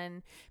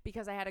season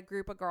because I had a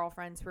group of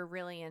girlfriends who were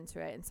really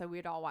into it. And so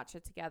we'd all watch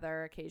it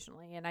together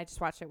occasionally. And I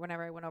just watched it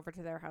whenever I went over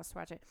to their house to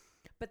watch it.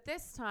 But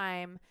this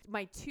time,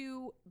 my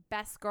 2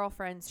 best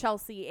girlfriends,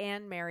 Chelsea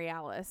and Mary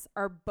Alice,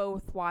 are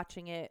both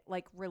watching it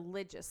like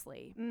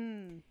religiously.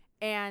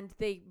 And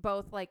they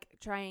both like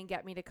try and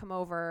get me to come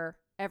over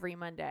every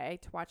Monday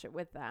to watch it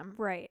with them.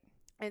 Right.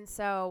 And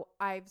so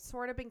I've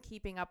sort of been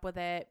keeping up with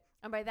it.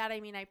 And by that, I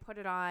mean I put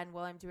it on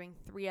while I'm doing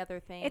 3 other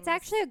things. It's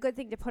actually a good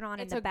thing to put on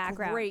in the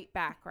background. It's a great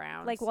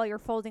background. Like while you're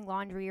folding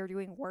laundry or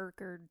doing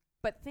work or...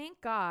 But thank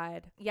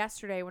God,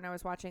 yesterday when I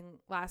was watching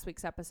last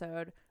week's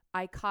episode,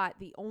 I caught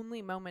the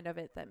only moment of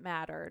it that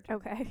mattered.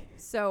 Okay.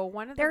 So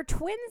one of They're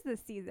twins this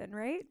season,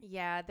 right?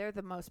 Yeah, they're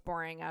the most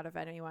boring out of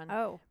anyone.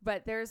 Oh.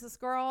 But there's this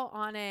girl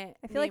on it.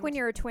 I feel like when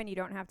you're a twin, you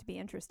don't have to be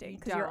interesting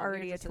because you're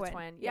already a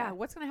twin. Yeah.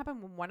 What's going to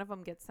happen when one of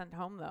them gets sent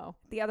home, though?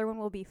 The other one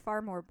will be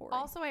far more boring.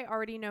 Also, I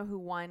already know who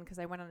won because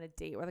I went on a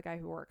date with a guy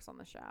who works on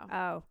the show.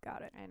 Oh,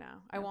 got it. I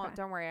know. I won't.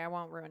 Don't worry. I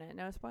won't ruin it.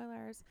 No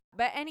spoilers.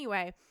 But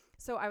anyway,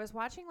 so I was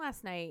watching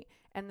last night,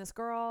 and this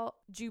girl,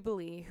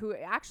 Jubilee, who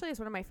actually is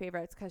one of my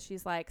favorites because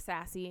she's like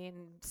sassy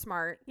and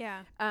smart.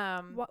 Yeah.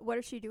 What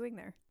is she doing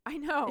there? I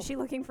know. Is she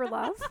looking for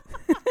love?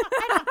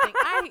 I don't think.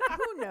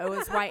 Who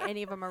knows why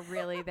any of them are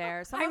really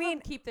there? Some of them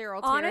keep their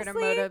ulterior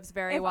motives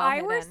very well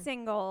hidden. If I were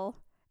single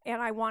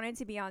and I wanted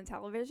to be on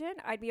television,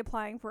 I'd be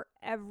applying for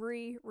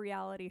every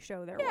reality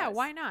show there was. Yeah,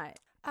 why not?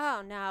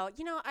 Oh, no.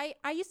 You know,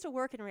 I used to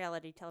work in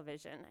reality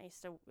television. I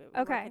used to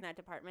work in that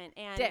department.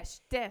 And Dish.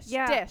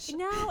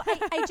 No,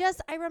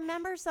 I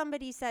remember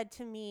somebody said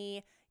to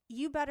me,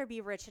 you better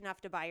be rich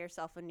enough to buy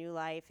yourself a new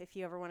life if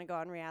you ever want to go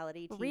on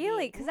reality TV.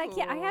 Really? Because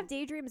I have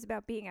daydreams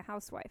about being a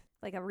housewife,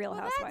 like a real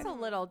housewife. That's a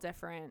little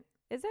different.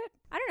 Is it?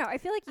 I don't know. I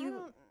feel like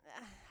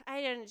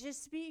I don't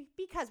just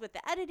because with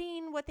the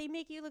editing, what they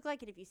make you look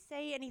like, and if you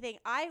say anything,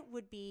 I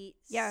would be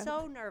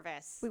so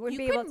nervous. We wouldn't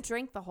you be couldn't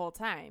drink the whole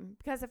time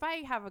because if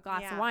I have a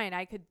glass of wine,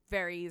 I could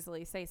very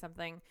easily say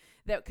something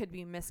that could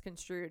be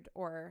misconstrued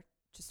or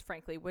just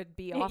frankly would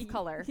be off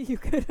color. You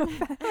could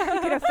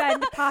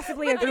offend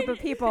possibly a group of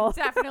people.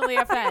 Definitely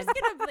offend.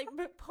 You're just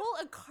gonna pull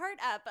a cart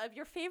up of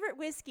your favorite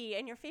whiskey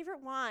and your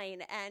favorite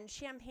wine and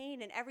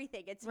champagne and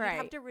everything. You'd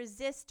have to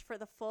resist for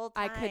the full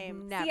time. I could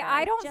never. See,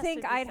 I don't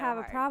think I'd have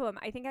a problem.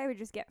 I think I would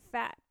just get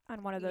fat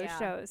on one of those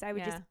shows. I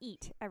would just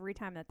eat every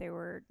time that they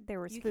were.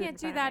 You can't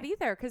do that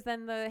either because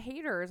then the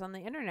haters on the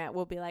internet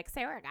will be like,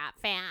 Sarah got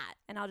fat,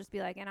 and I'll just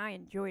be like, and I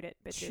enjoyed it,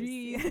 bitches.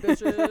 Cheese,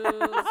 bitches.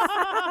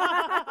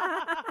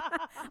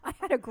 I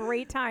had a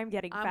great time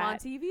getting I'm fat. on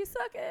TV,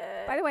 suck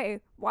it. By the way,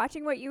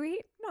 watching what you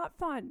eat, not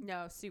fun.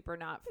 No, super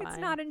not fun. It's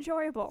not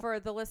enjoyable. For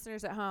the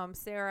listeners at home,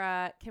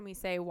 Sarah, can we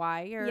say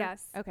why?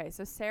 Yes. Okay,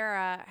 so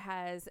Sarah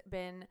has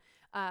been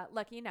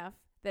lucky enough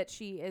that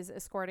she is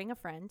escorting a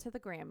friend to the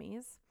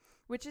Grammys,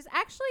 which is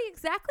actually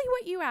exactly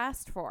what you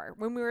asked for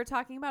when we were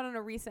talking about on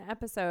a recent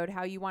episode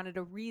how you wanted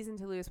a reason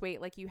to lose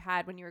weight like you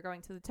had when you were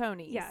going to the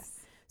Tonys. Yes.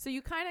 So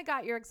you kind of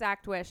got your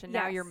exact wish, and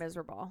now you're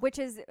miserable. Which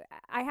is,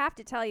 I have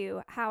to tell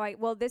you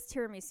this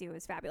tiramisu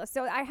is fabulous.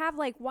 So I have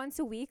like once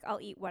a week, I'll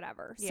eat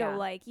whatever. Yeah. So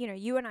like,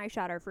 you and I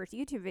shot our first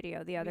YouTube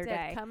video the other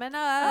day. Coming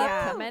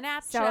up. Coming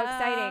at So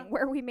exciting.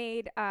 Where we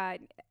made a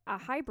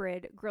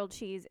hybrid grilled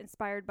cheese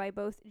inspired by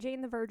both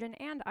Jane the Virgin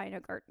and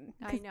Ina Garten.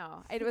 I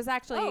know. It was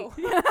actually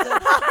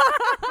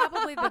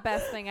probably the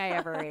best thing I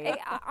ever ate.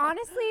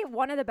 Honestly,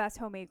 one of the best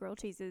homemade grilled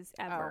cheeses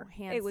ever. Oh,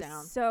 hands down. It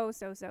was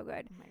so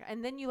good. Oh my God.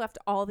 And then you left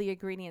all the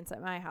ingredients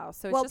at my house.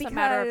 So it's just a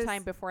matter of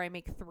time before I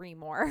make 3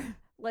 more.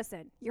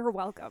 Listen, you're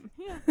welcome.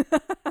 Yeah.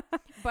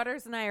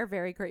 Butters and I are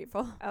very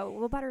grateful. Oh,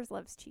 well, Butters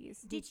loves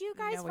cheese. Did you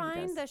guys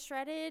find the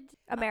shredded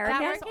American?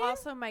 That was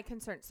also my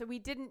concern. So we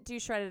didn't do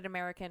shredded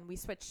American. We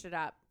switched it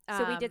up.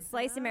 So we did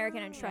sliced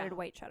American and shredded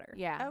white cheddar.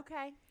 Yeah.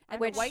 Okay.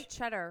 And the white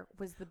cheddar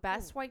was the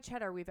best white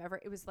cheddar we've ever.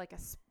 It was like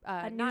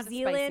a New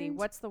Zealand. Spicy.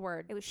 What's the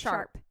word? It was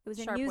sharp. It was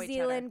a New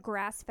Zealand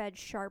grass-fed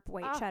sharp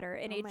white cheddar,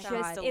 and it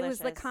was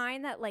the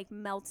kind that like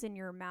melts in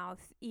your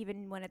mouth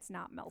even when it's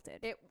not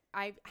melted.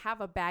 I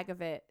have a bag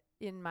of it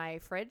in my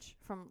fridge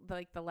from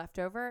like the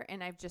leftover,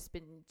 and I've just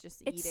been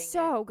eating. It's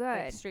so good.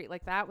 Like, straight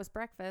like that was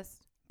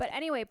breakfast. But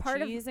anyway,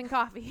 cheese and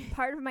coffee.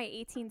 Part of my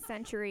 18th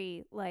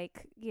century, a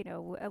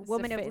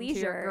woman of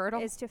leisure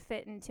is to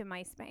fit into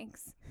my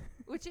Spanx.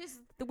 Which is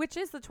the 21st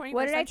century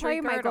What did I tell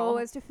you? girdle. My goal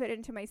was to fit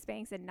into my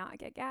Spanx and not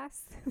get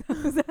gas.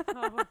 And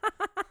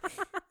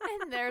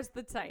there's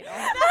the title.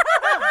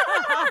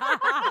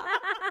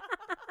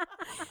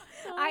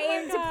 I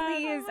aim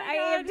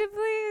to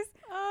please.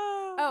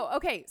 Oh,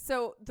 okay.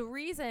 So the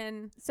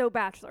reason. So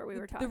Bachelor, we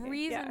were talking. The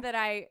reason that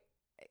I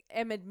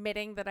am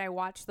admitting that I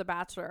watched The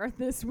Bachelor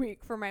this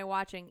week for my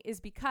watching is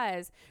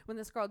because when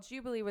this girl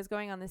Jubilee was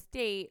going on this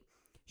date,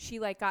 she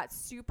like got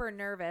super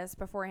nervous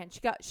beforehand.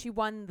 She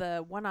won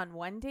the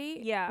one-on-one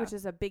date, which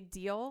is a big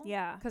deal.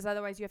 Yeah. Because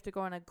otherwise you have to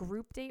go on a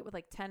group date with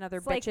like 10 other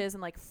It's bitches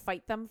and like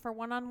fight them for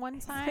one-on-one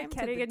time. Like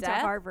getting to the into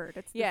death. Harvard.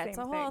 It's the it's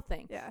a same whole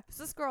thing. Yeah.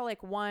 So this girl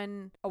like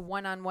won a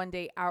one-on-one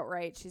date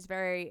outright. She's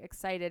very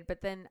excited,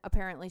 but then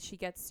apparently she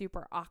gets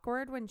super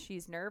awkward when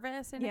she's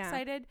nervous and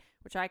excited,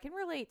 which I can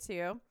relate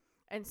to.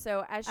 And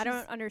so as she's, I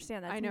don't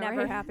understand that. I know, never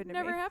right? happened to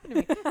Never me. happened to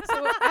me.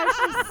 So as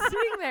she's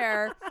sitting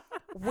there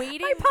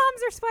waiting, My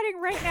palms are sweating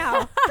right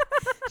now.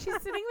 she's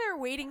sitting there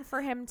waiting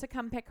for him to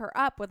come pick her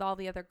up with all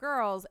the other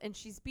girls, and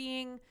she's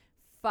being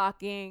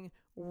fucking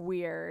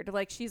weird.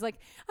 Like she's like,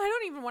 I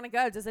don't even want to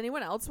go. Does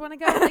anyone else want to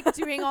go? Like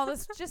doing all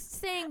this, just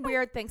saying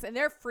weird things, and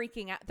they're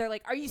freaking out. They're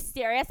like, "Are you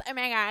serious? Oh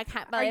my god, I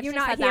can't believe you she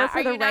not said here that. for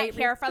Are the you not right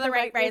here re- for for the the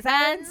right right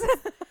reasons?"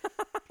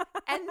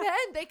 And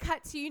then they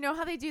cut to, you know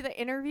how they do the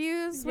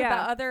interviews with the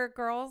other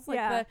girls,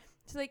 like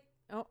she's like,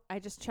 oh, I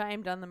just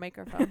chimed on the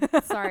microphone.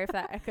 Sorry if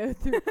that echoed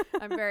through.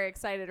 I'm very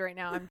excited right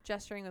now. I'm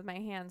gesturing with my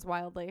hands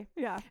wildly.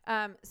 Yeah.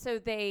 So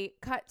they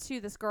cut to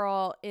this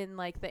girl in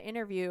like the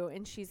interview,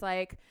 and she's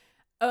like,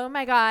 oh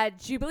my god,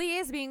 Jubilee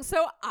is being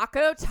so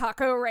Akko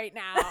Taco right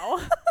now.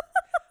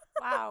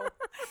 Wow.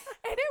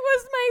 And it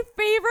was my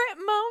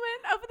favorite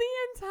moment of the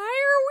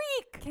entire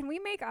week. Can we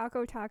make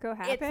Akko Taco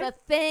happen? It's a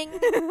thing.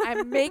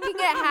 I'm making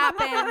it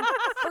happen.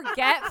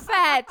 Forget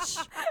fetch.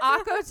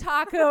 Akko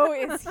Taco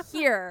is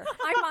here.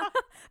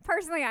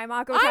 Personally, I'm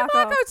Akko Taco.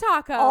 I'm Akko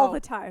Taco all the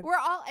time. We're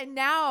all, and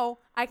now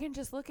I can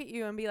just look at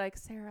you and be like,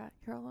 Sarah,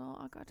 you're a little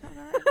Akko Taco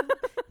right now.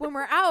 When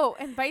we're out,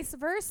 and vice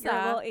versa. You're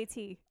a little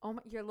AT. Oh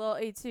my, you're a little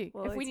AT.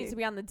 Little if we AT. need to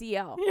be on the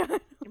DL, Yeah.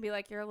 and be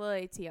like, you're a little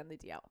AT on the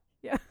DL.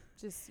 Yeah.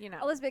 Just, you know.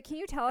 Elizabeth, can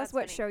you tell us That's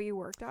what funny. show you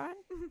worked on?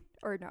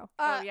 Or no?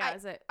 Oh yeah,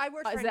 is it? I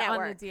worked for Is a it network.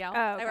 on the DL?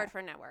 Oh, okay. I worked for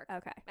a network.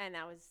 Okay. And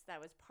that was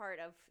part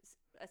of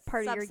a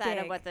Part of your subset gig.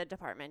 of what the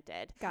department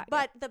did. Got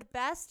But the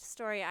best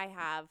story I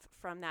have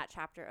from that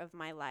chapter of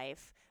my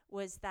life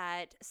was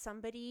that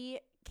somebody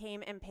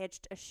came and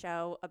pitched a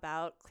show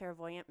about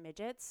clairvoyant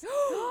midgets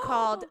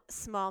called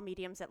Small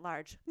Mediums at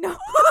Large. No.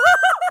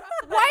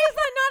 Why is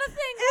that not a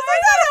thing? Why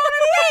is that not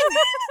a thing?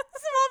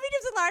 Small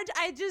Mediums at Large.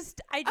 I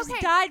just Okay,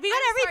 died. We got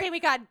I'm everything. sorry. We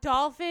got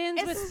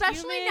dolphins, with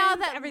Especially humans, now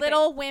that everything.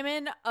 Little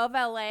Women of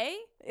LA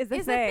Is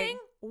is a thing.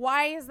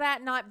 Why has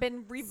that not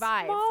been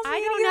revived? Small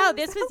I don't know.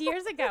 mediums. This was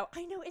years ago.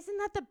 I know. Isn't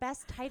that the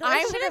best title? I'm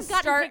It should gonna have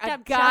gotten start picked a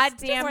up just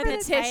goddamn for the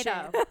petition.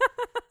 title.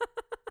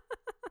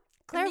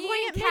 Clairvoyant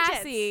Me and midgets.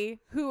 Cassie,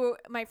 who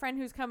my friend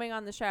who's coming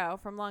on the show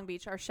from Long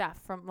Beach, our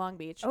chef from Long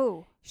Beach.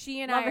 Oh.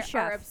 She and Love I a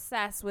chef. are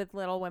obsessed with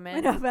Little Women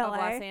Women of of LA.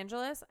 Los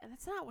Angeles. And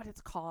that's not what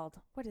it's called.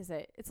 What is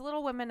it? It's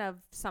Little Women of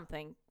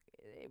something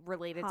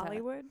related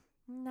Hollywood? to.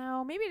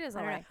 No, maybe it is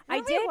I LA. don't know. I I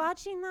did did.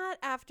 watching that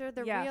after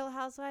the Yeah. Real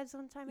Housewives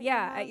one time.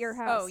 Yeah, at your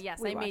house. Oh,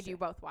 yes. We I made watched you it.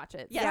 both watch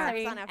it. Yes, Yeah. I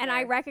was on after. And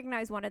I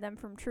recognize one of them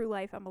from True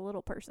Life. I'm a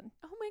Little Person.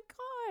 Oh, my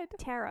God.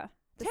 Tara.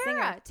 The Tara.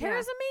 singer.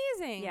 Tara's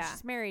amazing. Yeah.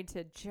 She's married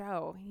to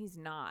Joe. He's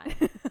not.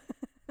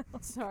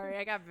 Sorry,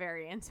 I got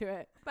very into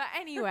it. But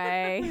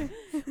anyway,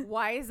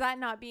 why is that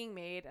not being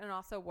made? And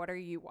also, what are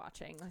you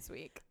watching this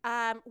week?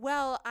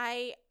 Well,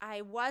 I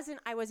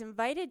was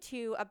invited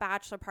to a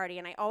bachelor party,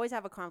 and I always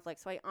have a conflict,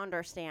 so I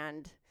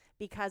understand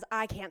because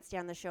I can't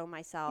stand the show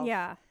myself.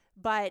 Yeah.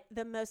 But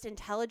the most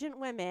intelligent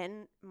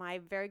women, my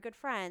very good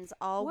friends,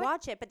 all What?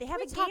 watch it, but they have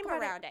we a talk game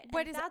about around it.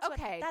 What and is that's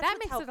okay? that's That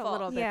what's makes it a helpful.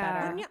 little bit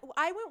Yeah. better. When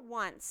I went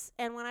once,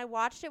 and when I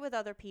watched it with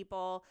other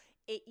people,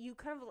 you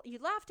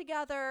laugh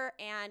together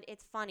and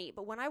it's funny.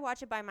 But when I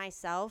watch it by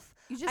myself,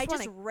 You I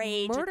just wanna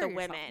rage at murder the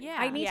yourself. women. Yeah.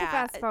 I need to Yeah,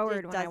 fast it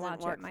forward when I doesn't watch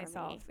work it for me.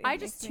 myself. I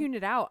just tune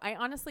it out. I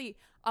honestly,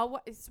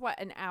 it's what,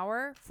 an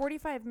hour,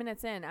 45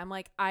 minutes in. I'm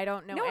like, I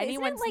don't know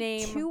anyone's isn't it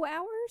like name. 2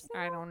 hours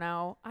now? I don't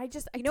know. I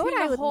You know what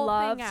tuned I the would whole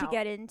love thing to out.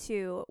 get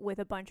into with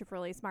a bunch of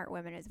really smart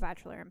women is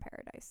Bachelor in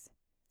Paradise.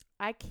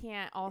 I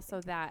can't. Also,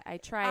 that I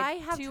tried. I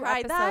have 2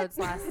 tried that. episodes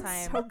last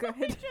time. So good.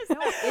 No, is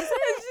it?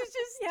 It's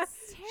just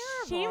It's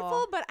terrible.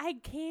 shameful, but I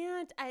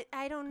can't.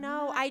 I don't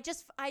know. not-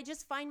 I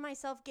just find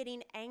myself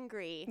getting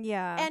angry.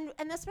 Yeah. And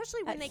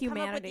especially when At they come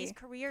up with these humanity.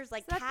 careers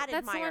like So cat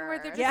that's the one where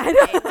they're admirers.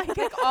 just Yeah, I know.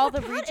 like all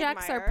the Cat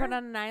rejects are admirer. put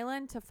on an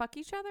island to fuck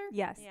each other.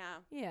 yes. Yeah.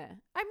 Yeah.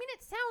 I mean,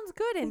 it sounds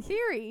good in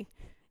theory.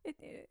 It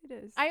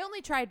is. I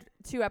only tried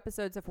 2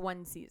 episodes of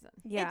 1 season.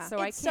 yeah. So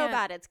I It's can't. so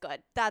bad it's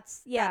good.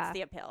 That's Yeah.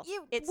 the appeal.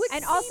 You It's would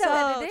And so also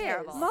that it is.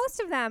 terrible. Most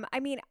of them,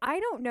 I mean, I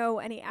don't know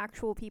any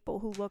actual people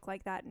who look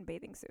like that in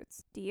bathing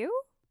suits. Do you?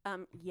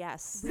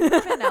 Yes. We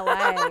live in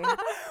LA.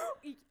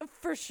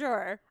 For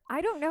sure.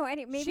 I don't know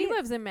any. Maybe She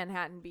lives in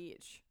Manhattan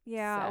Beach.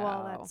 Yeah,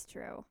 well, so- that's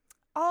true.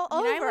 All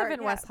I mean, over. I live in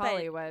yeah, West but-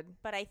 Hollywood.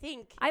 But I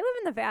think I live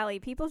in the Valley.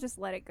 People just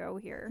let it go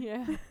here.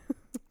 Yeah.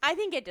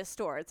 it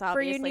distorts. For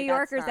Obviously, you New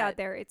that's Yorkers not- out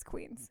there, it's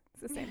Queens.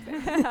 It's the same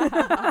thing.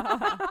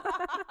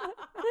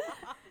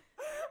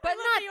 But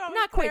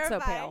not quite so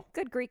pale.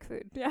 Good Greek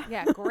food. Yeah.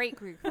 Yeah, great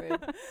Greek food.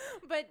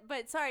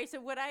 But sorry.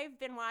 So what I've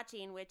been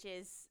watching, which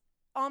is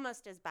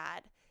almost as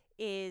bad,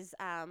 is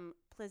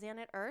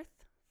Planet Earth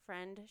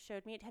friend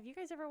showed me it. Have you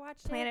guys ever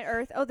watched Planet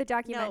Earth. Oh, the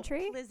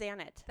documentary. No,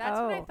 Planet. That's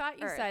what I Oh. thought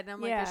you Earth. said. And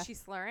I'm Yeah. like, is she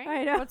slurring?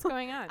 I know. What's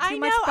going on? I Too know.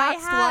 much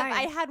boxed wine.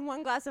 I had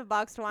one glass of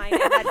boxed wine,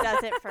 and that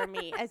does it for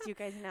me, as you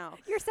guys know.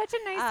 You're such a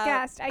nice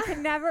guest. I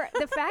can never.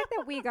 The fact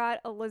that we got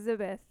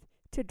Elizabeth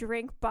to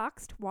drink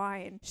boxed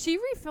wine She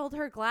refilled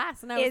her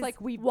glass, and I is was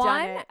like, we've one,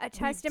 done it. a We've done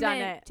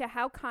testament it. to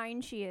how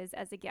kind she is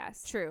as a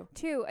guest. True.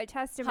 Two, a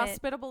testament.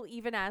 Hospitable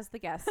even as the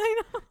guest.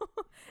 I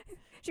know.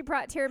 She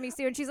brought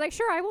tiramisu, and she's like,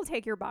 "Sure, I will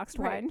take your boxed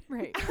wine."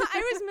 Right.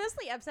 I was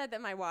mostly upset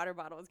that my water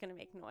bottle was going to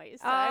make noise.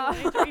 So Oh. I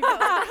wanted to refill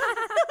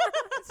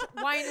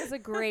it. Wine is a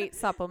great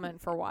supplement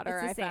for water,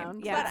 It's the I same,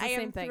 found. yeah. But It's I the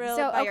same am thing. thrilled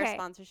So, by your okay.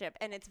 sponsorship,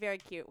 and it's very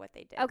cute what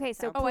they did. Okay,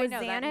 so Oh, I know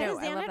that. Planet. No, I love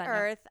Planet that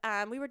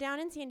Earth. We were down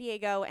in San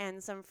Diego,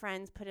 and some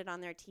friends put it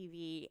on their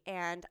TV,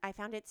 and I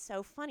found it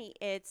so funny.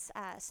 It's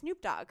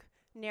Snoop Dogg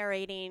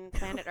narrating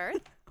Planet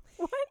Earth.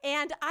 What?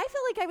 And I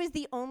feel like I was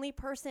the only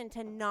person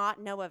to not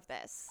know of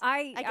this.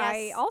 I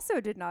guess- also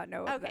did not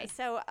know of Okay, this.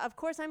 so of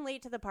course I'm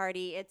late to the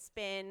party. It's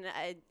been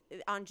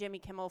on Jimmy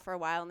Kimmel for a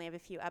while, and they have a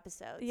few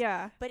episodes.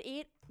 Yeah. But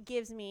it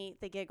gives me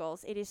the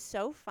giggles. It is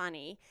so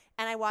funny.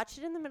 And I watch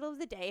it in the middle of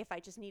the day if I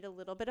just need a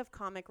little bit of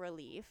comic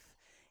relief.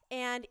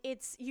 And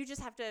it's, you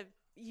just have to,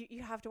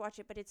 you have to watch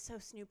it, but it's so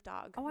Snoop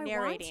Dogg Oh, I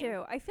narrating.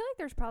 want to. I feel like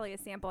there's probably a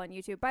sample on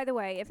YouTube. By the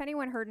way, if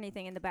anyone heard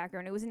anything in the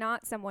background, it was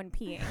not someone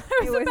peeing.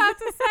 I was about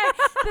to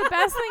say the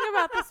best thing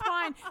about this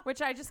wine,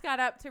 which I just got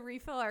up to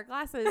refill our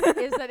glasses,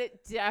 is that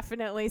it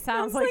definitely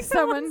sounds like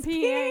someone someone's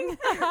peeing.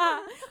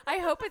 I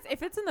hope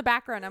if it's in the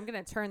background, I'm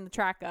gonna turn the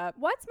track up.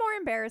 What's more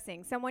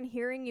embarrassing, someone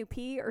hearing you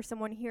pee or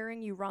someone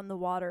hearing you run the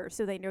water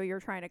so they know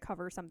you're trying to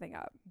cover something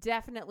up?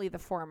 Definitely the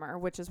former,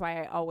 which is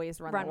why I always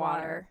run the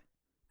water.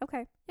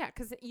 Okay. Yeah,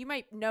 because you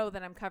might know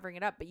that I'm covering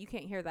it up, but you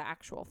can't hear the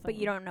actual thing. But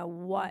you don't know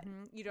what.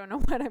 Mhm. You don't know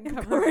what I'm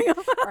covering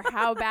or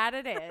how bad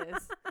it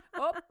is.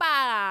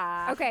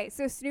 Oppa! Okay,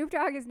 so Snoop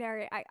Dogg is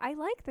narrating. I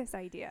like this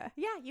idea.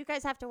 Yeah, you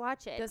guys have to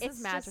watch it. This It's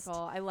is magical.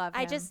 just- I love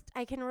him.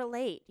 I can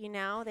relate, you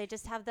know. They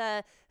just have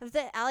the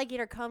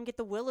alligator come get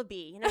the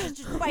Willoughby, you know,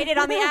 just fight it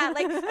on the ad,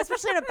 like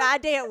especially on a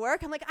bad day at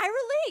work. I'm like, I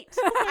relate.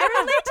 I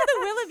relate to the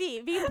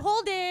Willoughby being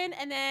pulled in,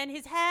 and then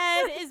his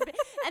head is,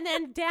 and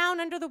then down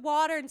under the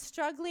water and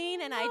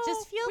struggling, and I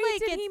just feel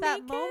Wait, like did he it's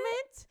that make it?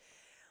 moment.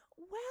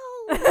 Well,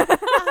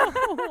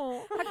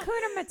 Oh.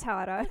 Hakuna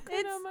Matata.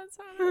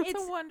 It's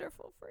it's- a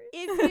wonderful phrase.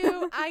 if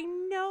you, I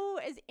know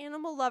as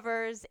animal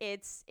lovers,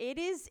 it's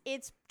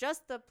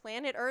just the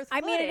Planet Earth.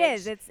 I mean, it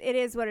footage. is. It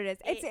is what it is.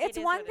 It's It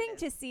is one what it thing is.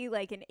 to see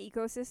like an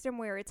ecosystem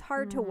where it's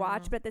hard to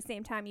watch, Mhm. but at the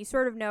same time, you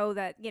sort of know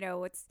that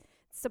it's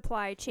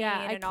supply chain Yeah,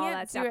 I and all can't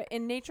that do stuff. it.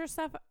 In nature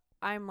stuff,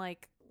 I'm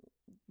like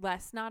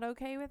less not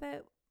okay with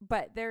it.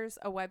 But there's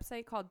a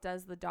website called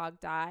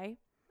doesthedogdie.com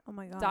Oh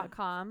my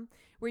god.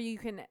 where you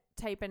can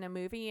type in a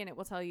movie and it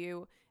will tell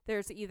you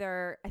there's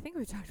either, I think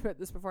we've talked about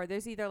this before,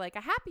 there's either like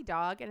a happy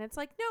dog and it's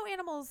like no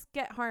animals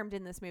get harmed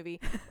in this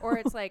movie, or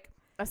it's like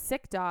a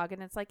sick dog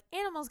and it's like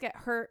animals get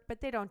hurt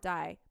but they don't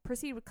die,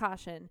 proceed with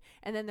caution.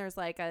 And then there's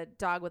like a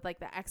dog with like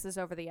the X's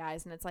over the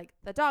eyes and it's like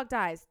the dog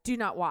dies, do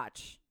not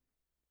watch.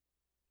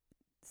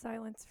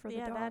 Silence for the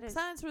Yeah, dog. that is-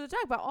 Silence for the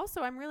dog. But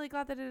also I'm really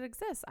glad that it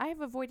exists. I have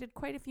avoided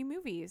quite a few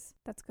movies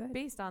That's good.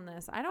 based on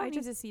this. I don't I need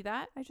just- to see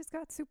that. I just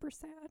got super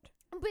sad.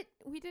 But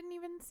we didn't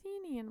even see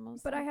any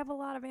animals. But so. I have a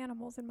lot of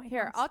animals in my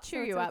Here, house. I'll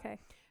cheer so you it's up. okay.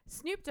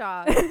 Snoop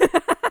Dogg. it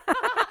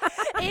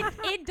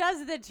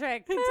does the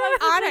trick. It does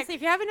the Honestly, trick.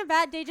 if you're having a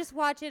bad day, just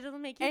watch it. It'll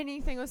make you.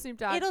 Anything with Snoop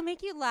Dogg. It'll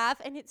make you laugh,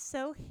 and it's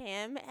so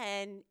him,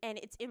 and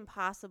it's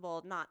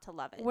impossible not to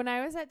love it. When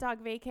I was at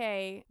Dog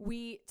Vacay,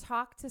 we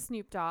talked to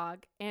Snoop Dogg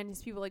and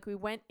his people. Like, we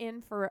went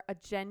in for a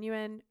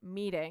genuine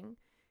meeting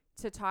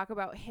to talk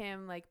about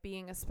him, like,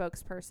 being a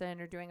spokesperson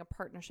or doing a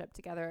partnership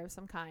together of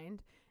some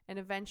kind. And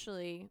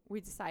eventually,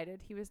 we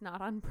decided he was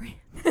not on brand,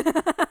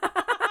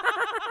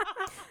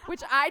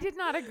 which I did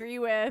not agree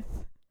with,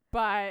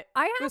 but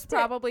I it have was to.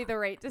 probably the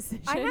right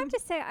decision. I have to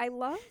say, I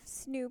love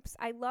Snoop's.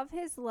 I love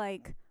his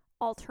like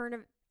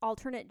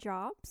alternate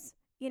jobs.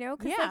 You know,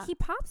 because Yeah. like he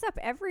pops up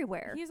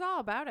everywhere. He's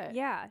all about it.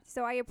 Yeah,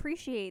 so I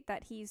appreciate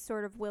that he's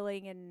sort of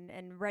willing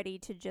and ready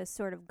to just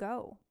sort of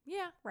go,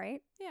 Yeah.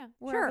 right? Yeah.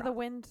 Wherever Sure. the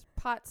wind,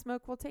 pot,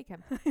 smoke will take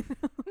him.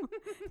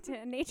 To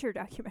a nature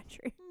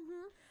documentary.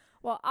 Mm-hmm.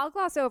 Well, I'll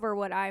gloss over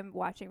what I'm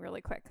watching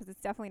really quick because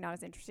it's definitely not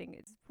as interesting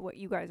as what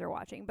you guys are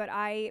watching. But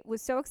I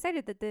was so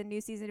excited that the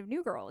new season of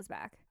New Girl is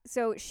back.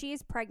 So she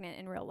is pregnant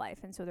in real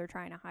life, and so they're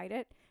trying to hide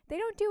it. They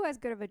don't do as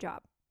good of a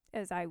job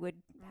as I would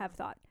have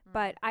thought.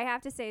 But I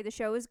have to say the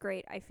show is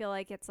great. I feel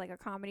like it's like a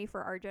comedy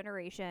for our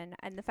generation,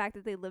 and the fact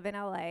that they live in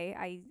LA,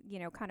 I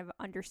kind of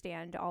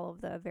understand all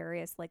of the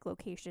various like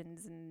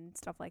locations and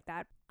stuff like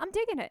that. I'm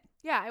digging it.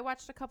 Yeah, I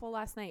watched a couple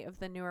last night of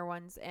the newer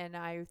ones, and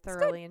I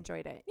thoroughly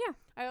enjoyed it. Yeah.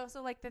 I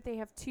also like that they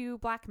have 2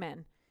 black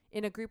men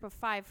in a group of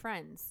 5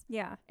 friends,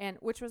 Yeah. and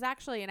which was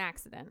actually an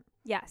accident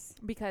Yes.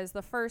 because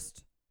the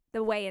first,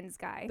 The Wayans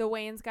guy. the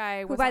Wayans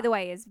guy who, was by on- the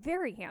way, is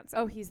very handsome.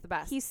 oh, he's the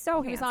best. He's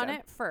so he was handsome. on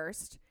it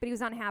first, But he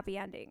was on Happy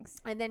Endings.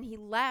 and then he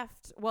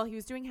left. Well, he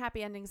was doing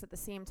Happy Endings at the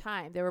same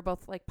time. They were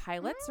both like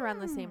pilots around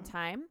the same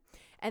time,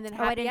 And then I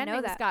Happy didn't know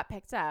Endings that. got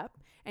picked up,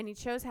 and he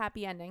chose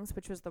Happy Endings,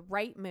 which was the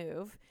right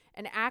move.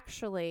 And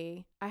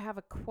actually, I have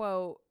a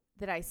quote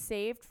that I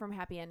saved from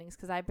Happy Endings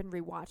because I've been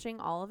rewatching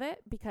all of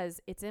it because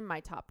it's in my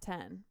top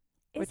 10.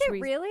 Is it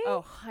really?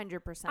 Oh,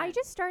 100%. I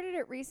just started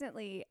it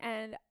recently,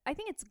 and I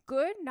think it's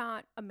good,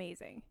 not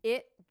amazing.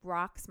 It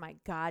rocks my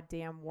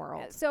goddamn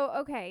world. So,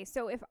 okay.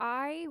 So if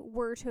I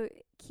were to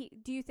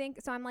keep, do you think,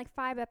 so I'm like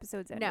 5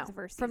 episodes in No, the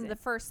first from season. the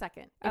first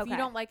second. If you Okay.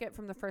 don't like it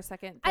from the first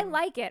second. I then-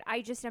 like it.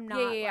 I just am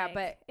not. Yeah, like,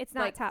 but it's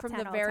not like top from 10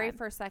 the all very time.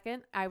 first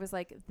second, I was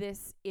like,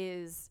 this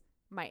is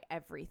my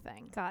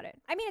everything. Got it.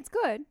 I mean, it's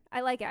good.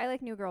 I like it. I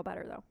like New Girl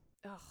better though.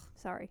 Ugh.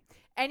 Sorry.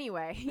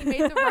 Anyway, he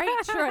made the right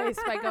choice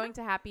by going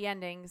to Happy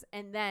Endings,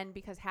 and then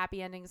because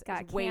Happy Endings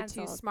Got is way too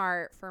canceled.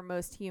 smart for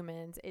most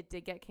humans, it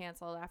did get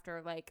canceled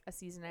after like a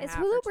season and a Is half.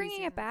 or Hulu 2 bringing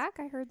seasons. it back?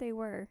 I heard they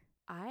were.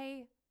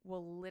 I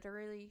will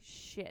literally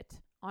shit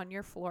on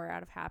your floor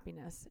out of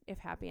happiness if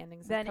Happy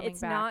Endings Then is coming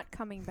it's back. not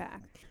coming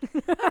back.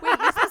 Wait,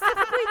 you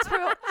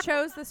specifically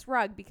chose this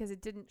rug because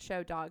it didn't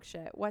show dog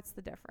shit. What's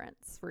the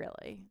difference,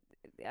 really?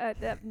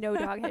 That no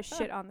dog has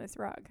shit on this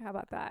rug. How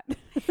about that?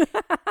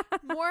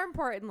 More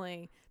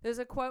importantly, there's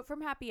a quote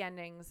from Happy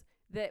Endings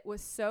that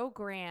was so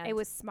grand. It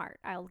was smart.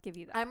 I'll give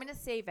you that. I'm going to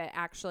save it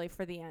actually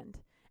for the end.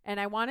 And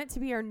I want it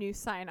to be our new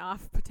sign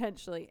off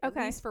potentially, at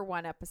Okay. least for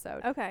one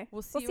episode. Okay.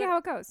 We'll see, how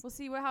it goes. We'll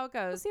see how it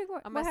We'll goes. see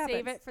what I'm going to happens.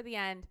 save it for the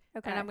end,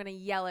 Okay. and I'm going to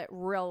yell it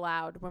real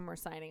loud when we're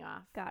signing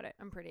off. Got it.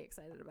 I'm pretty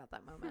excited about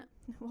that moment.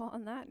 Well,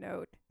 on that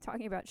note,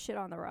 talking about shit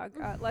on the rug,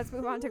 let's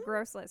move on to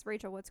gross list.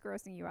 Rachel, what's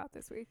grossing you out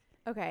this week?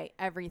 Okay,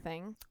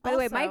 everything. By the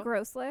way, my Also,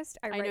 gross list,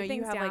 I I write know you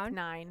things have down. like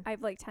 9. I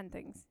have like 10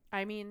 things.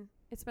 I mean,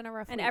 it's been a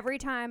rough And week. every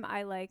time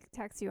I like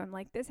text you, I'm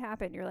like, this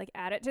happened. You're like,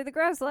 add it to the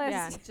gross list.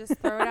 Yeah, just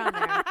throw it on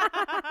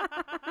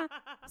there.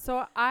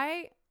 So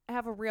I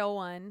have a real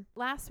one.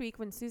 Last week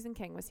when Susan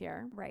King was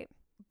here, Right.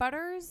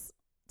 Butters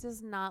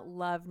does not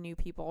love new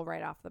people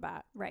right off the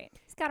bat. Right.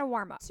 He's got to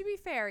warm up. To be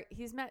fair,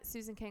 he's met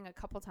Susan King a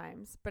couple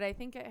times, but I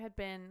think it had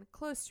been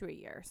close to a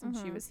year since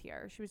she Mhm. was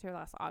here. She was here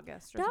last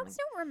August or Dogs something.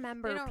 don't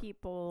remember They don't-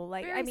 people.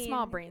 Like, Very I mean,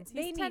 small brains.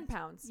 they He's 10 need-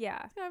 pounds.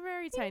 Yeah. He's got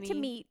very They tiny. need to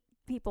meet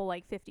people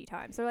like 50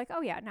 times. They're like,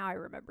 oh yeah, now I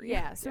remember you.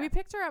 Yeah, so we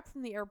picked her up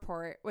from the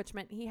airport, which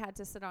meant he had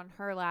to sit on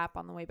her lap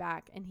on the way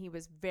back, and he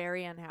was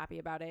very unhappy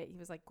about it. He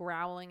was like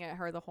growling at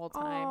her the whole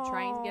time,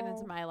 trying to get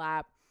into Oh. my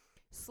lap.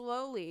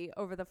 Slowly,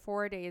 over the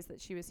 4 days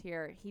that she was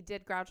here, he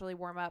did gradually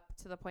warm up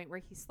to the point where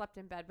he slept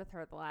in bed with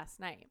her the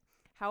last night.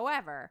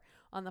 However,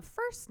 on the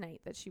first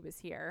night that she was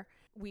here,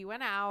 we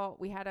went out.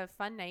 We had a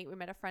fun night. We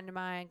met a friend of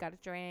mine, got a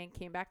drink,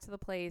 came back to the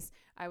place.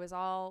 I was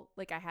all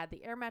like, I had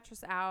the air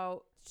mattress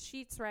out,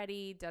 sheets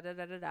ready,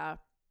 da-da-da-da-da.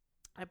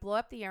 I blow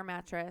up the air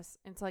mattress.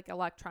 It's like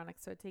electronic,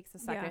 so it takes a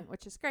second,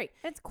 which is great.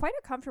 It's quite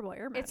a comfortable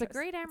air mattress. It's a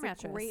great air It's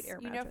mattress. A great air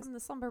you mattress. know from the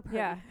slumber party.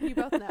 Yeah. You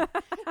both know.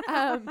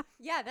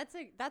 Yeah, that's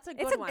a good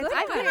It's a one. good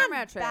I've one. been Air on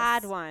mattress.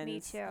 bad ones. Me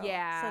too.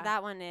 Yeah. So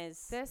that one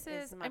is. This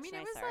is, I much mean, it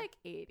was nicer. like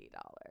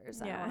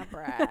 $80. Yeah. I don't want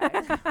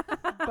to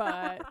brag.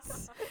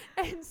 But,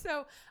 and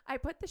so I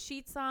put the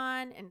sheets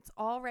on and it's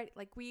all ready.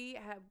 Like we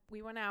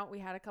went out, we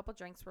had a couple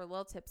drinks. We're a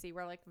little tipsy.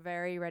 We're like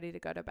very ready to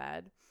go to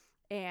bed.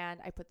 And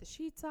I put the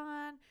sheets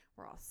on.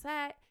 We're all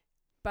set.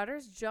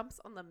 Butters jumps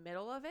on the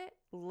middle of it,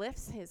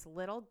 lifts his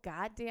little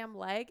goddamn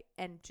leg,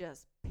 and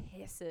just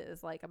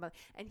pisses like a mother.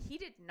 And he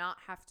did not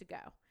have to go.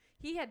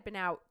 He had been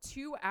out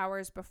 2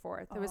 hours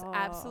before. There was Oh.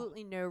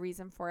 absolutely no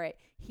reason for it.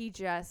 He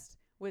just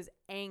was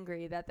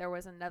angry that there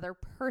was another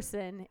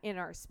person in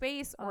our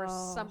space or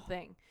Oh.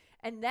 something.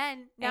 And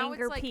then now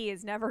Anger it's like pee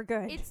is never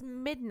good. it's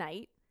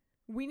midnight.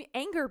 We need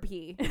anger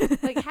pee.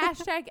 Like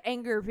hashtag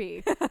anger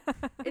pee.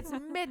 It's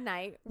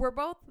midnight. We're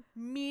both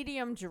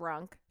medium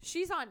drunk.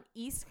 She's on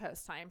East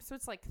Coast time, so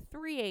it's like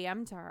 3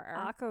 a.m. to her.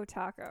 Taco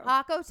taco.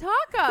 Taco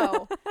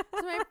taco.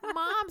 So my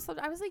mom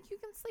slept. I was like, you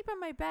can sleep on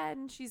my bed,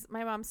 and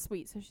my mom's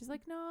sweet, so she's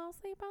like, no, I'll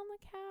sleep on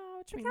the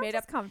couch. The We couch made is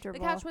up. comfortable.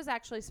 The couch was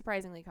actually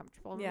surprisingly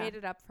comfortable. We Yeah. made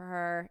it up for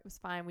her. It was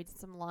fine. We did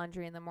some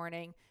laundry in the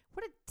morning.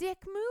 What a dick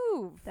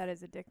move. That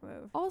is a dick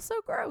move. Also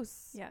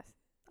gross. Yes.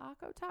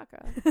 Taco.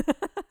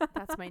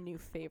 That's my new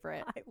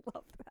favorite. I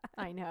love that.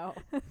 I know.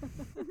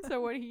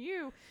 So what are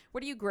you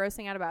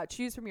grossing out about?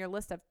 Choose from your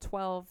list of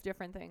 12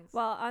 different things.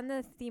 Well, on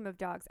the theme of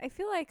dogs, I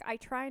feel like I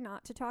try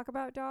not to talk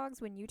about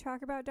dogs when you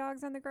talk about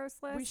dogs on the gross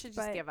list. we should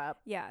just but give up.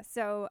 Yeah.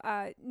 So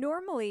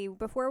normally,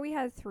 before we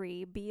had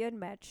 3, Bea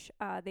and Mitch,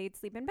 they'd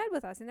sleep in bed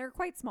with us, and they're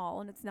quite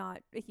small, and it's not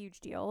a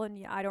huge deal,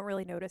 and I don't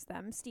really notice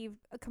them. Steve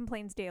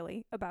complains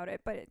daily about it,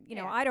 but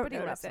Yeah, I don't but he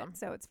notice loves it, them.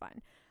 so it's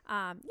fine.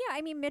 Yeah,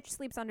 I mean, Mitch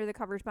sleeps under the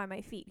covers by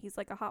my feet. He's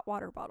like a hot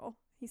water bottle.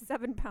 He's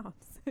 7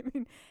 pounds. I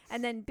mean,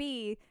 and then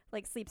B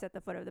like sleeps at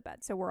the foot of the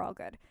bed, so we're all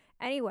good.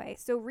 Anyway,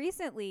 so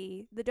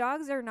recently the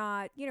dogs are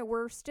not,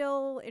 we're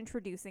still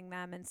introducing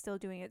them and still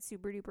doing it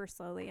super duper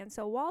slowly. And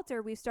so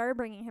Walter, we started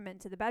bringing him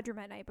into the bedroom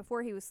at night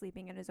before he was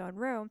sleeping in his own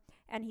room,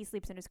 and he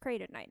sleeps in his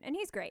crate at night. And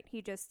he's great.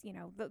 He just,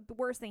 the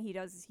worst thing he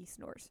does is he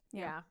snores.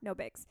 Yeah. No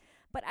bigs.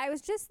 But I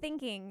was just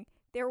thinking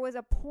there was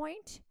a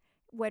point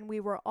when we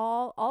were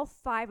all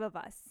 5 of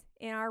us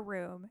in our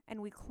room, and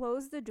we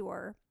closed the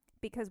door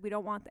because we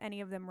don't want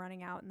any of them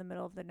running out in the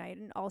middle of the night.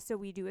 And also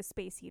we do a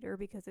space heater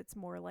because it's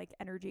more like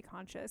energy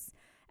conscious.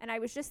 And I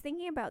was just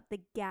thinking about the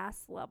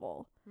gas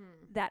level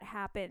that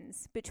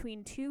happens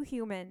between 2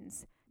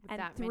 humans With and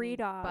that 3 many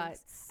dogs.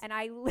 butts. And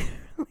I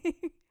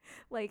literally,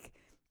 like,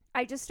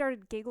 I just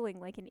started giggling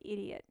like an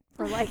idiot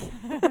for like,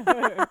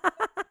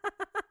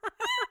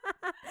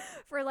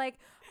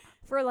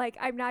 for like,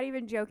 I'm not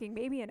even joking,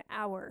 maybe an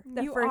hour.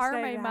 The You first are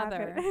night my it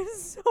mother. happened.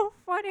 It's so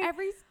funny.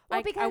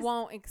 I because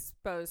won't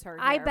expose her.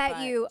 I here, bet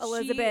but you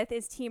Elizabeth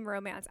is team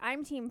romance.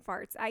 I'm team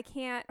farts. I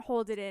can't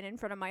hold it in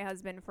front of my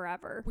husband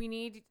forever. We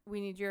need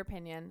your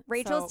opinion.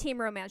 Rachel's So, team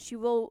romance. She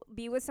will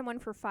be with someone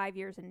for 5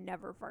 years and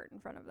never fart in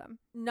front of them.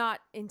 not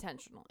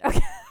intentionally.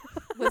 Okay.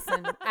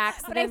 Listen,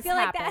 accidents But I feel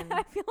happen.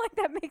 like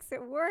that makes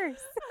it worse.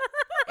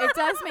 It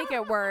does make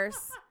it worse.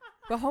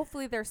 But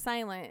hopefully they're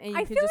silent and you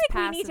I can feel just like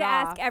we pass need it to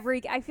off. ask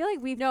every. I feel like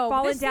we've No,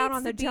 fallen this down needs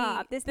on the to be-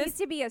 job. This this- needs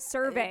to be a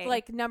survey.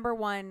 Like number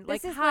one,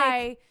 like, This is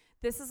hi,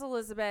 this is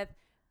Elizabeth.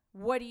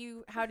 How do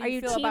you Are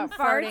you feel team about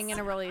farts? farting in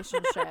a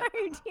relationship? Are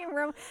you team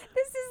rom?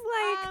 This is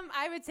like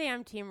I would say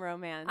I'm team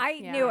romance. I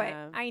knew it.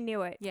 Yeah. I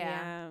knew it.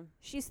 Yeah.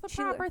 She's The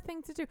she, proper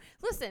thing to do.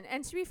 Listen,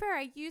 and to be fair,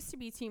 I used to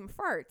be team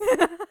farts.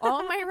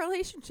 All my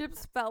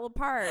relationships fell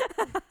apart.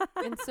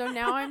 And so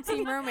now I'm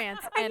team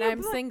romance and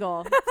I'm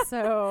single.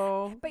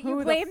 So But you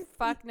who blame- the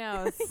fuck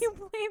knows? you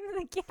blame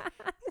the gas.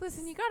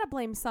 Listen, you got to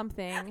blame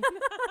something.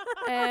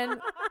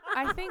 And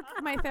I think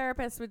my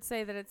therapist would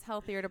say that it's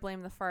healthier to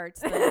blame the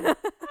farts than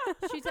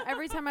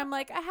every time I'm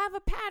like, I have a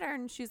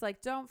pattern. She's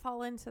like, don't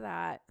fall into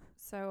that.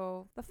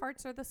 So the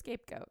farts are the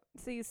scapegoat.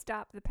 So you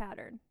stop the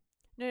pattern.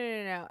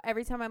 No.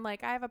 Every time I'm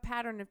like, I have a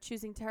pattern of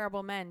choosing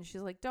terrible men.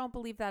 She's like, don't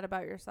believe that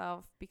about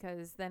yourself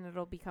because then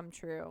it'll become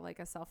true, like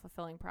a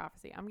self-fulfilling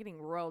prophecy. I'm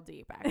getting real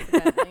deep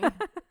accidentally.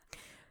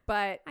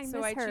 But I so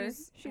miss I her.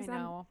 choose. She's I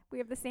know. We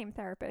have the same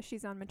therapist.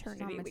 She's on She's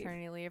maternity on leave.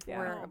 maternity leave. Yeah.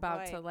 We're Oh,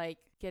 about boy. to like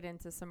get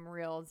into some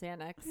real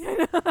Xanax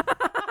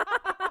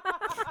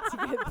to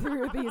get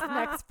through these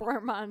next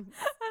 4 months.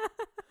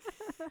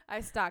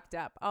 I stocked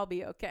up. I'll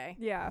be okay.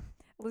 Yeah.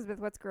 Elizabeth,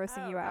 what's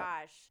grossing Oh, you out?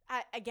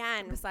 gosh.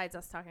 Again, Besides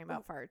us talking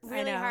about farts.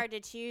 really know. hard to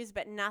choose,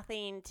 but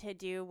nothing to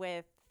do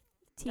with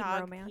Team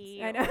dog romance.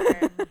 pee I know.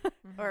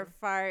 or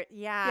fart.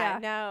 Yeah, Yeah.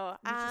 no.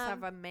 You just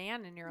have a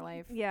man in your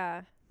life.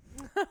 Yeah.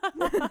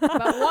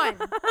 But one.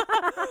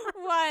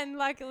 One,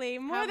 luckily.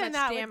 More How than much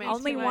that would damage be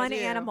Only too can I one much.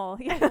 do? animal.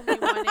 Yeah. Only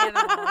one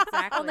animal.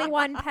 Exactly. Only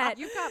one pet.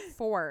 You've got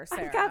 4,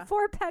 Sarah. I've got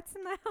 4 pets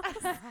in the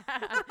house.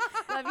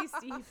 Love you,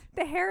 Steve.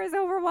 The hair is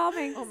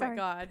overwhelming. Oh my Sorry.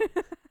 God.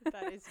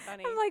 That is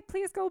funny. I'm like,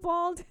 please go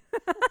bald.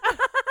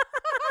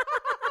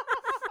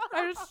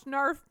 I just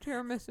snarfed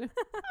tiramisu.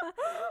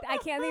 I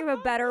can't think of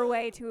a better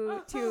way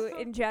to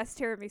ingest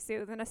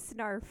tiramisu than a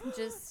snarf.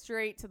 Just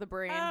straight to the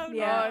brain. Oh,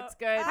 Yeah. no. it's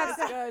good. Ah.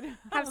 It's good.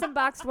 Have some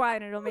boxed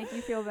wine. It'll make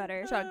you feel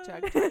better. Chug,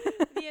 chug.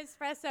 The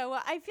espresso.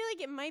 Well, I feel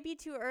like it might be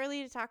too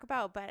early to talk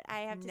about, but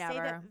I have to say that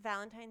Never.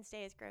 Valentine's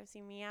Day is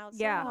grossing me out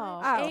Yeah. so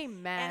much. Oh.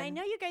 Amen. And I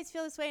know you guys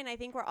feel this way, and I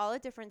think we're all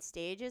at different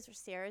stages.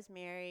 Sarah's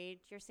married,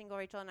 you're single,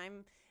 Rachel, and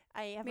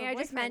I have May a I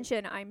just boyfriend.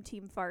 mention I'm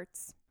team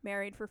farts.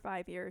 Married for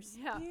 5 years.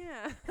 Yeah.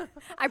 Yeah.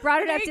 I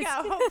brought it There up you to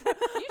go. You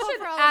Hope should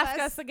for all of ask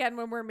us. us again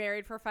when we're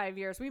married for 5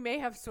 years. We may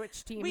have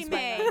switched teams. We by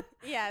may. then.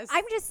 Yes.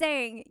 I'm just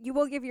saying you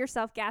will give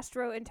yourself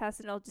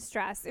gastrointestinal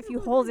distress if you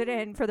hold it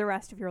in for the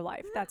rest of your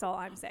life. That's all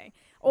I'm saying.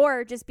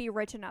 Or just be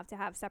rich enough to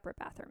have separate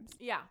bathrooms.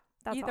 Yeah.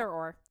 That's Either all.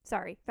 or.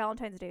 Sorry,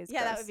 Valentine's Day is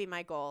yeah, that gross. would be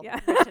my goal. Yeah.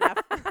 Rich enough.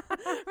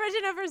 Rich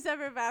enough for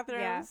separate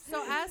bathrooms. Yeah.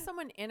 So as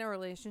someone in a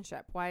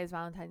relationship, why is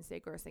Valentine's Day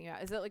grossing you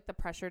out? Is it like the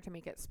pressure to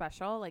make it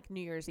special, like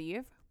New Year's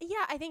Eve?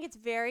 Yeah, I think it's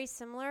very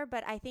similar,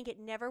 but I think it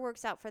never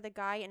works out for the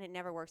guy and it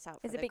never works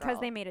out for Is the it because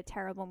girl. they made a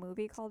terrible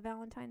movie called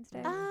Valentine's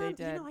Day? They You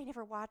did. know, I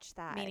never watched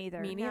that. Me neither.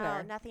 Me No,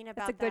 neither. nothing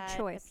about a good that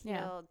choice. Yeah.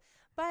 appealed.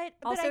 But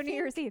Also I New think-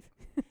 Year's Eve.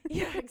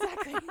 Yeah,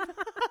 exactly.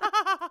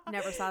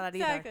 Never saw that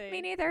either. Exactly.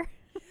 Me neither.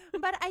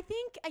 But I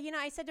think,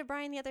 I said to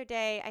Brian the other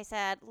day, I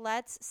said,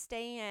 let's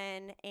stay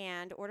in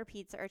and order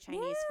pizza or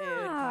Chinese food.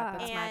 Yeah.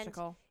 That's And-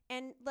 magical.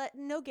 And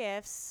no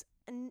gifts,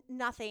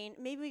 nothing.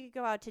 Maybe we could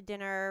go out to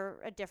dinner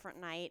a different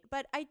night.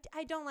 But I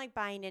don't like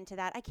buying into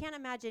that. I can't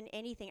imagine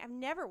anything. I've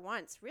never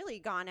once really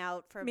gone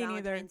out for Me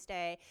neither. Valentine's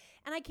Day.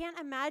 And I can't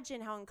imagine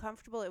how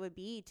uncomfortable it would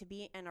be to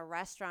be in a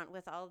restaurant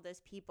with all of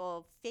those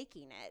people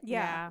faking it.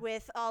 Yeah.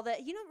 With all the,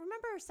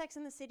 remember Sex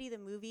and the City, the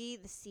movie,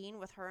 the scene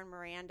with her and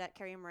Miranda,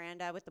 Carrie and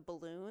Miranda with the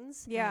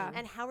balloons? Yeah.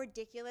 And how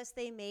ridiculous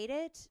they made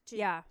it to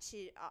Yeah.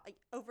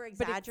 over But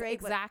it's exaggerate.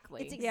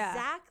 exactly. It's Yeah.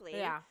 exactly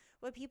Yeah.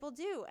 what people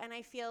do. And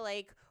I feel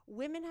like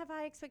women have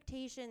high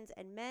expectations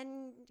and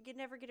men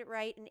never get it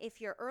right. And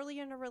if you're early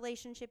in a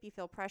relationship, you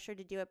feel pressure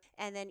to do it.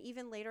 And then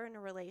even later in a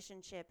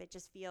relationship, it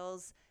just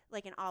feels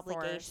like an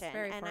obligation.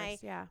 Very and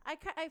forced, yeah.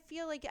 I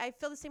feel like I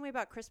feel the same way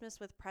about Christmas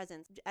with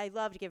presents. I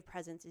love to give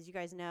presents, as you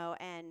guys know.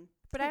 And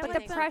But I But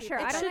like the some pressure,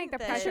 people- I don't think the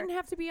It pressure. shouldn't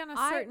have to be on a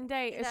I- certain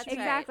day. It's That's just-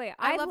 right. Exactly.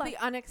 I love lo- the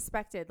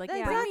unexpected. Like,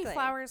 Yeah. bring me Exactly.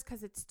 flowers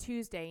because it's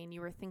Tuesday and you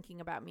were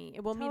thinking about me.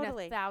 It will mean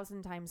Totally.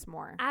 1,000 times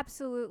more.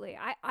 Absolutely.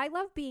 I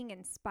love being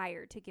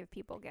inspired to give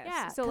people gifts.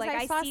 Yeah, So 'cause like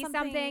I saw see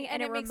something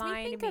and it makes me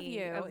reminded think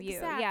me of you.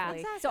 Exactly. Yeah.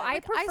 Exactly. So I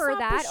Like, prefer saw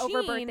that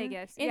over Pusheen birthday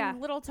gifts. in Yeah.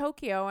 Little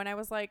Tokyo, and I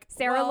was like,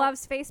 Sarah well,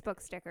 loves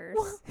Facebook stickers.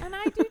 and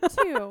I do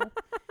too.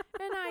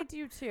 And I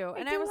do too.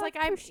 And I do was love like,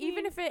 Pusheen.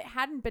 even if it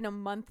hadn't been a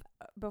month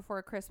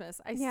before Christmas,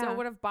 I Yeah. still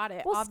would have bought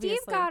it. Well, obviously.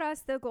 Steve got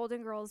us the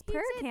Golden Girls He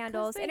prayer did, 'cause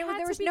candles, they and had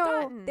there to was be no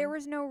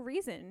gotten.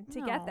 reason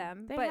to get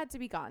them. They but had to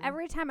be gone.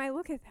 every time I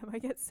look at them, I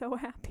get so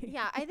happy.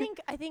 Yeah, I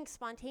think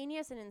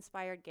spontaneous and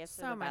inspired gifts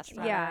So are the much best.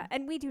 better. Yeah,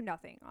 and we do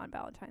nothing on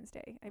Valentine's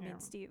Day. I mean, No.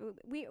 Steve,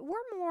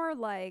 we're more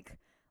like,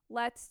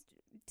 let's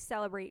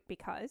celebrate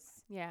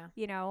because, Yeah.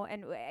 you know,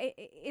 and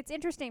it's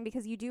interesting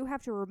because you do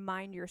have to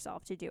remind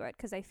yourself to do it,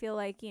 because I feel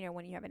like, you know,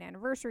 when you have an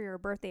anniversary or a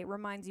birthday, it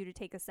reminds you to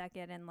take a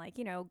second and, like,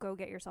 you know, go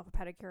get yourself a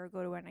pedicure or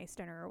go to a nice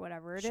dinner or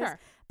whatever it is. Sure.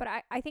 But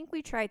I think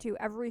we try to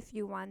every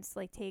few months,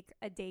 like, take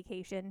a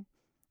daycation,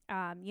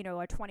 you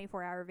know, a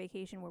 24-hour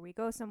vacation where we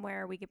go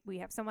somewhere, we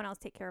have someone else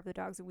take care of the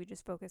dogs and we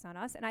just focus on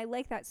us. And I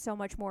like that so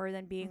much more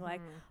than being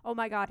like, oh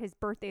my God, his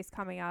birthday's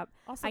coming up.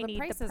 Also, I the need the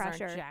prices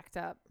pressure. aren't jacked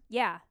up.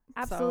 Yeah,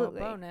 absolutely.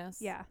 So,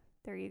 bonus. Yeah,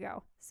 there you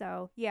go.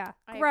 So yeah,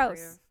 I gross.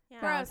 approve. Yeah.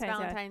 Gross Valentine's Day.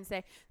 Valentine's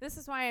Day. This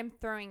is why I'm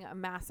throwing a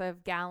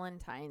massive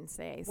Galentine's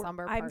Day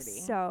slumber I'm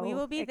party. so We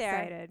will be there.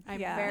 excited. I'm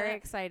yeah. very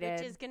excited.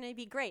 Which is going to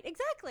be great.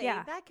 Exactly.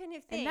 Yeah. That kind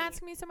of thing. And that's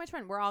going to be so much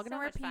fun. We're all going to So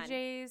wear much fun.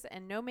 PJs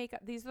and no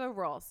makeup. These are the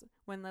rules.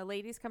 When the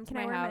ladies come Can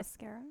to I my wear house,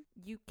 mascara?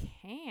 you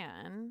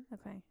can.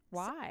 Okay.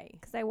 Why?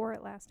 Because I wore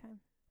it last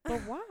time.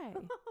 But why? Oh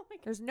my God.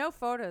 There's no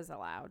photos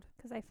allowed.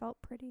 Because I felt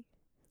pretty.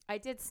 I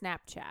did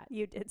Snapchat.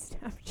 You did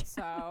Snapchat.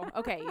 So,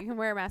 okay, you can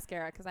wear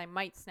mascara because I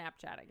might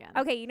Snapchat again.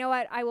 Okay, you know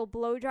what? I will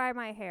blow dry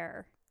my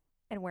hair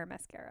and wear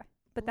mascara.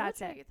 But Well,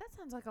 that's it. That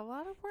sounds like a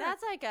lot of work.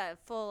 That's like a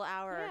full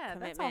hour Yeah,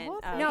 that's commitment. a whole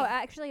of- thing. No,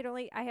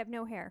 actually, I have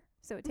no hair.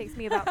 So it takes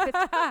me about 15,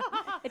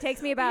 it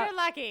takes me about You're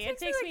lucky. It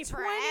takes me like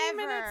forever. 20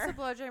 minutes to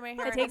blow dry my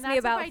hair. It takes and me that's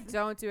about- if I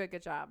don't do a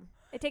good job.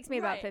 It takes me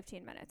about Right.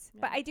 15 minutes.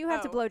 Yeah. But I do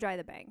have to Oh. blow dry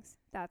the bangs.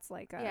 That's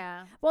like a...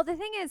 Yeah. Well, the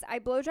thing is, I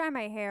blow dry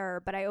my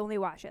hair, but I only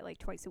wash it like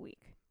twice a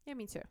week. Yeah,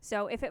 me too.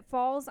 So if it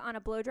falls on a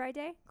blow dry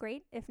day,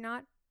 great. If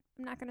not,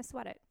 I'm not going to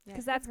sweat it. Yeah,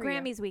 Because good that's for you.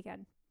 Grammy's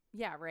weekend.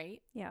 Yeah,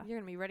 right? Yeah. You're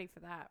going to be ready for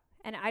that.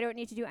 And I don't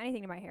need to do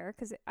anything to my hair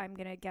because I'm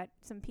going to get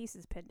some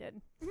pieces pinned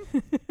in.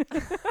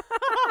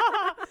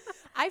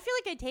 I feel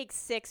like I take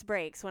 6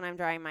 breaks when I'm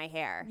drying my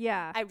hair.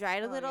 Yeah. I've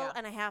dried a Oh, little yeah.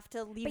 and I have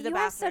to leave But the you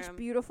have bathroom. such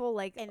beautiful,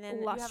 like, And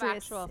then you have lustrous,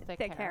 actual thick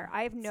hair. hair.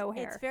 I have no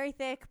hair. It's very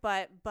thick,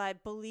 but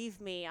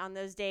believe me, on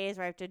those days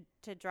where I have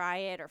to dry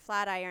it or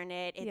flat iron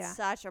it, it's Yeah.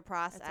 such a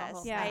process.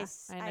 whole Yeah.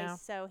 I know.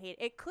 so hate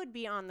it. It could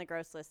be on the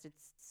gross list.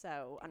 It's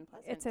so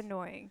unpleasant. It's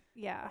annoying.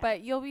 Yeah.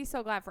 But you'll be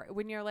so glad for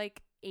when you're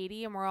like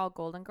 80 and we're all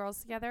Golden Girls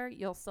together,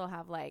 you'll still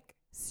have like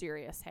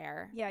serious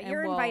hair. Yeah, And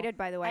you're we'll- invited,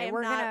 by the I way. am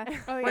We're not- gonna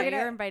Oh, We're yeah, gonna-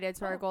 you're invited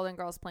to our Golden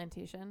Girls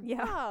plantation.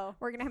 yeah, Oh.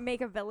 we're gonna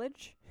make a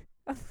village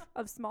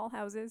of small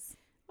houses.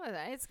 Well,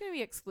 it's going to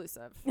be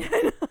exclusive.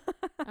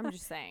 I'm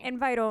just saying.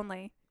 Invite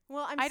only.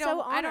 Well, I'm I so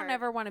don't honored.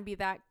 ever want to be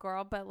that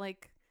girl, but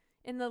like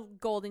in the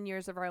golden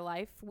years of our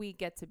life, we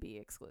get to be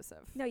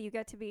exclusive. No, you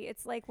get to be.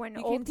 It's like when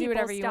You old can do people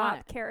whatever you stop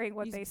want. caring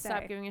what You they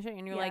stop say. giving a shit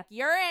and you're Yeah. like,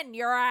 you're in,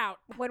 you're out.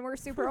 When we're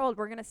super old,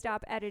 we're gonna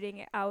stop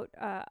editing out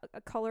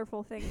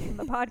colorful things from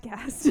the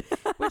podcast.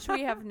 Which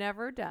we have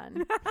never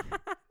done.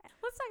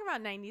 Let's talk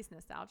about 90s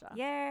nostalgia.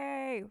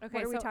 Yay! Okay,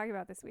 what are we so- talking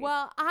about this week?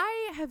 Well,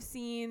 I have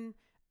seen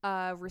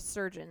a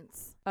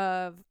resurgence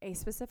of a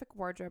specific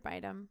wardrobe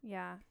item.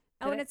 yeah.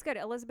 Did Oh, and it- it's good.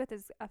 Elizabeth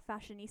is a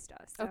fashionista.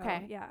 So,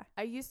 Okay. Yeah.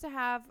 I used to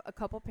have a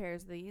couple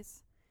pairs of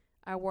these.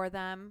 I wore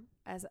them,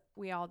 as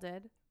we all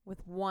did,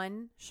 with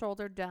one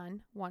shoulder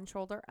done, one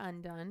shoulder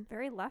undone.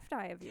 Very left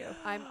eye of you.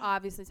 I'm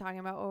obviously talking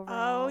about Oh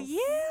overalls. yeah,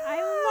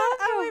 I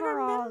loved I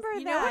overalls. remember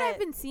You that. know what I've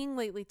been seeing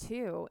lately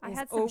too? I is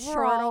had some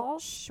overall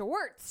shortalls.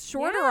 shorts, Yeah.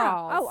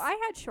 shorteralls. Oh, I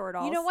had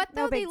shortalls. You know what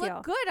though? No They big look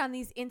deal. good on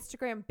these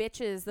Instagram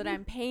bitches that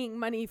I'm paying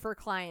money for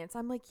clients.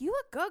 I'm like, you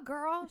look good,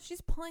 girl. She's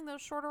pulling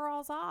those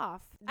shorteralls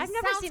off. I've This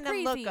never sounds seen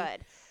crazy. them look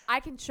good. I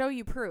can show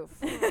you proof.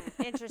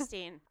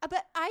 Interesting.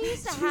 But I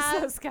used to She's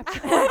have. so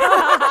skeptical.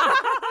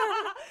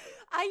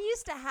 I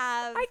used to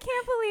have. I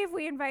can't believe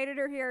we invited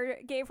her here,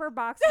 gave her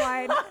box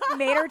wine,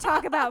 made her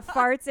talk about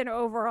farts and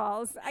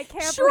overalls. I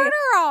can't believe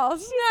Shorteralls.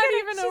 Not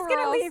even she's overalls.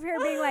 gonna leave here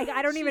being like,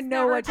 I don't She's even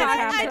know never what just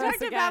talking I to happened. us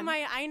talked again. about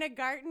my Ina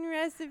Garten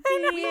recipe.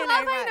 We and love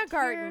I brought Ina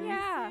Garten. tiramisu.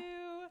 Yeah.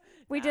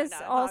 We No, just no,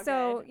 it's all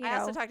also, good. you I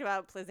also know, talked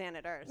about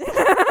Plazanet Earth.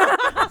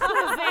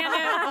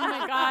 Oh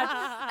my god.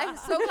 I'm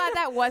so glad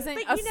that wasn't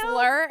But a you know,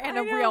 slur and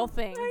I a know, real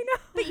thing. I know.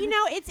 But you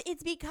know,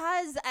 it's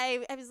because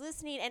I was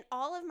listening and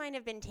all of mine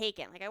have been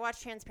taken. Like I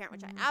watched Transparent,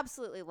 which I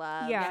absolutely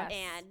love. Yes.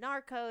 And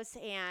Narcos,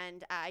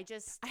 and I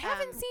just I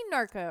haven't seen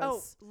Narcos.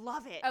 Oh,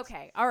 love it.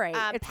 Okay. All right.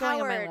 It's Powered,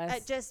 going on my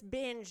list. just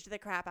binged the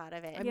crap out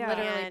of it. I'm Yeah.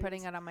 literally And,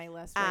 putting it on my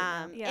list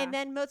right now. Yeah. And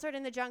then Mozart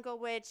in the Jungle,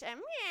 which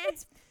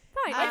It's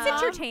fine. My It's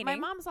mom- entertaining. My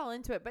mom's all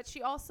into it, but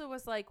she also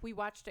was like, we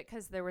watched it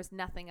because there was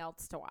nothing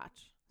else to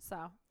watch.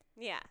 So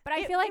yeah. But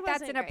I It- feel like it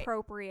that's wasn't an great.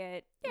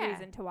 appropriate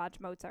reason to watch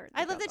Mozart.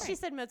 I love that she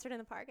said Mozart in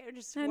the Park. It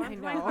just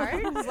warmed my heart.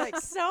 It was like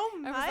so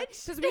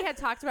much. Because we had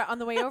talked about on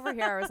the way over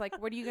here. I was like,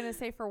 "What are you gonna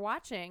say for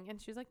watching?"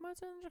 And she was like,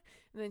 "Mozart."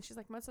 And then she's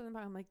like, "Mozart in the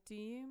Park." I'm like, "Do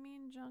you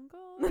mean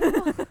Jungle?"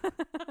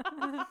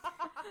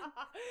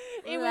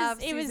 It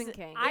was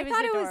King. I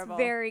thought it was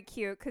very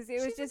cute because it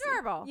was She's just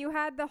adorable. You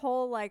had the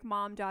whole like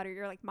mom daughter.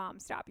 You're like, Mom,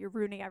 stop! You're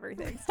ruining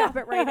everything. Stop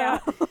it right now.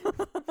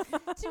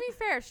 To be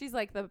fair, she's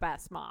like the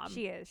best mom.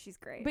 She is. She's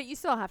great. But you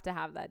still have to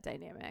have that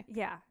dynamic.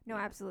 Yeah. No,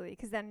 Yeah. absolutely.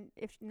 Because then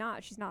if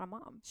not, she's not a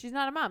mom. She's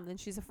not a mom. Then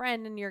she's a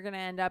friend, and you're gonna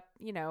end up,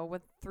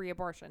 with 3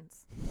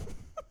 abortions.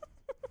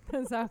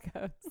 That's how it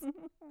goes.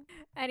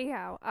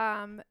 Anyhow,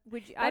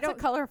 would you? That's a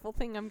colorful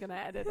thing I'm gonna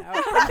edit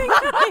out.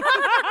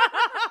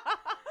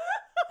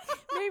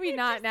 Maybe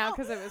not now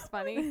because it was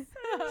funny.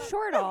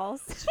 Short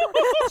alls.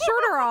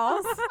 Shorter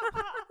alls.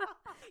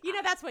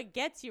 That's what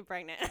gets you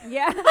pregnant.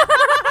 Yeah. Easy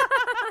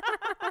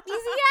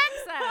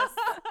access.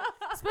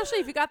 Especially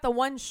if you got the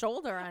one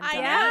shoulder undone. I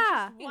know.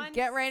 Yeah. Just You one can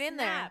get right in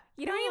there. snap.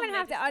 You don't Boom, even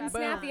have to they just unsnap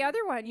strap the on.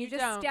 other one. You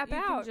just don't. step you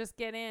out. can just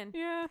get in.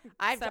 Yeah.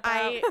 Step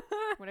out.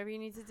 Whatever you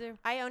need to do.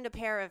 I owned a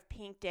pair of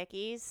pink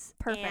Dickies.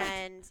 Perfect.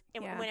 And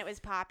Yeah. when it was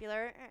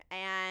popular,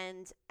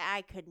 and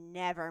I could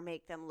never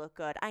make them look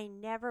good. I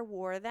never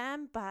wore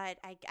them, but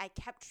I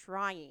kept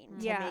trying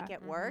to Yeah. make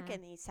it work, Mhm.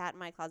 and they sat in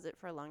my closet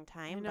for a long I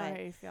time. know how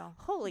But you feel.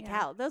 holy Yeah.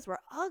 cow, those were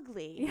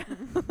ugly.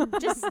 Yeah.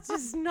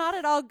 just not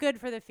at all good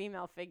for the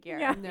female figure.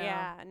 Yeah. No.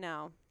 Yeah,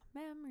 no.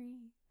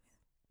 Memories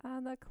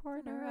On the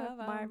corner of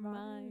my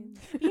mind.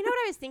 You know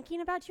what I was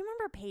thinking about? Do you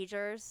remember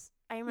pagers?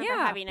 I remember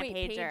Yeah. having a Wait,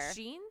 pager. page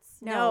jeans?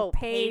 No,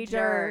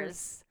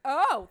 pagers.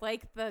 Oh,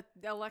 like the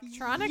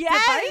electronic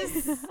Yes!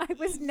 device? I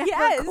was never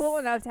Yes. cool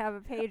enough to have a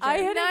pager. I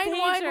had a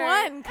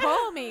 911,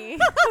 call me.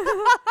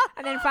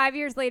 And then 5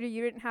 years later,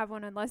 you didn't have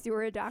one unless you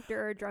were a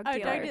doctor or a drug Oh,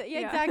 dealer.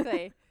 yeah,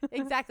 exactly.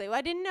 Exactly. Well,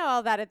 I didn't know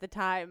all that at the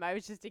time. I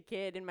was just a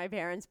kid, and my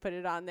parents put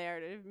it on there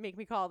to make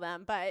me call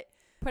them. But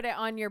Put it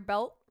on your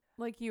belt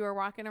like you were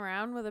walking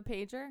around with a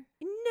pager?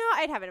 no,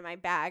 I'd have it in my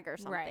bag or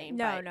something. Right.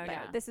 No, but, no.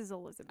 but- This is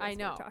Elizabeth. I we're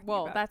know. talking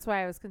Well, about. that's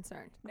why I was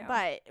concerned. No.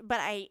 But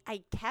I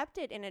kept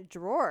it in a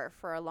drawer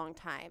for a long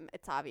time.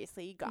 It's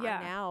obviously gone Yeah.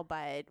 now,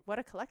 but what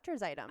a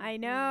collector's item. I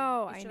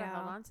know. You I should have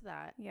held know. on to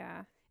that.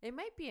 Yeah. It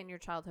might be in your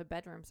childhood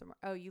bedroom somewhere.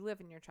 Oh, you live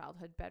in your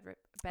childhood bed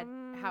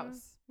Mm,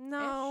 house.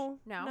 No,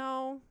 No?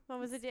 no.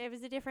 It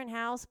was a different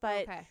house,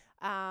 but Okay.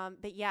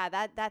 but yeah,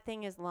 that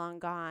thing is long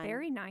gone.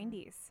 Very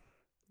 90s.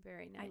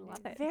 Very nice. I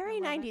love it. Very I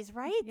love 90s,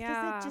 right? Yeah.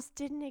 Because it just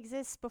didn't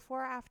exist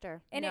before or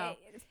after. And No.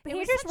 It was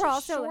pagers such were a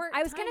also. short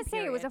I was gonna time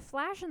say it was a period.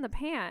 flash in the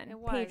pan. It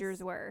was.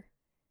 Pagers were.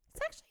 It's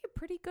actually a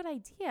pretty good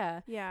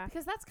idea. Yeah.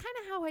 Because that's kind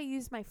of how I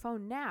use my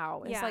phone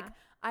now. It's Yeah. like,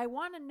 I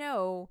want to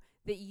know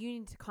that you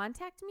need to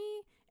contact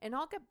me, and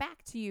I'll get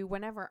back to you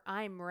whenever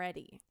I'm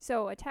ready.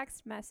 So a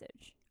text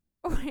message.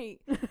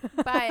 Wait,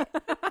 but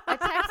a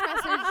text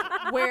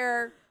message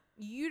where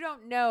you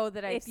don't know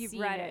that I've if you've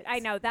seen read it. I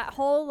know that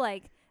whole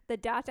like the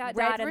dot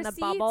Red and the receipts,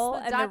 bubble the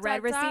and the dot,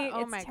 red dot, dot. receipt. Oh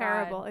It's my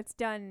terrible. God. It's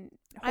done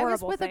I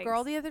was horrible with a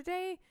girl things. the other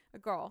day,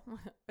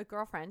 a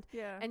girlfriend,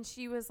 Yeah. and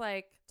she was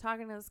like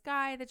talking to this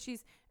guy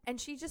and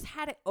she just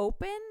had it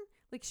open.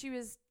 Like she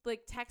was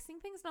like texting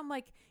things, and I'm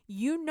like,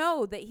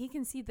 that he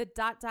can see the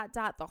dot, dot,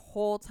 dot the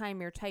whole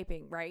time you're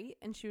typing, right?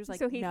 And she was like,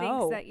 so he no.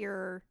 thinks that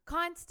you're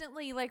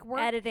Constantly like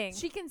editing.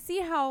 He can see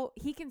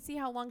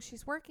how long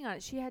she's working on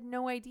it. She had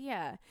no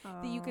idea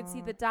that you could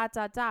see the dot,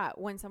 dot, dot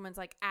when someone's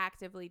like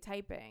actively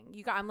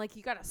typing. I'm like,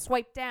 you got to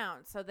swipe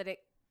down so that it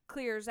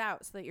clears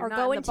out so that you're or not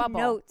go in the into bubble.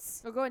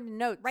 notes. Or go into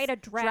notes. Write a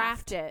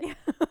draft. it.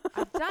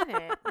 I've done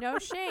it. No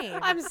shame.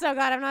 I'm so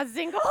glad I'm not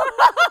single.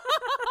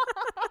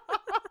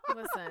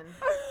 Listen.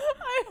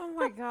 Oh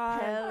my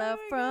god. Hello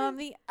from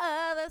the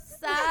other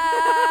side.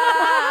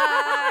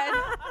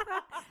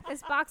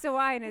 This box of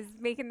wine is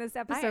making this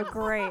episode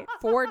great.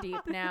 4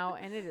 deep now,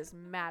 and it is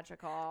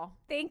magical.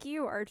 Thank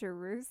you, Archer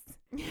Roos.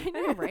 I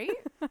know, right?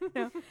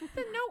 No.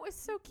 The note was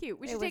so cute.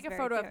 We It should was take a very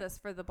photo cute. of this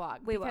for the blog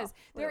We will. because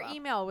We their will.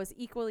 email was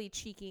equally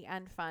cheeky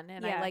and fun,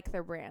 and Yeah. I like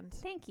their brand.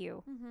 Thank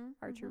you, Mm-hmm,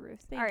 Archer Roos.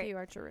 Thank All right. you,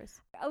 Archer Roos.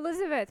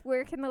 Elizabeth,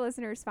 where can the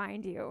listeners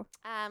find you?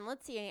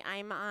 Let's see.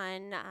 I'm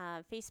on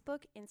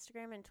Facebook,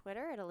 Instagram, and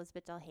Twitter at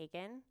Elizabeth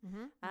Delhagen.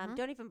 Mm-hmm.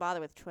 Don't even bother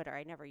with Twitter.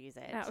 I never use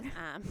it. Oh.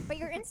 Um, But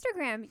your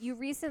Instagram, you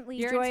recently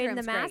Your joined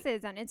the Instagram's great.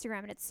 masses on Instagram,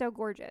 and it's so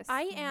gorgeous.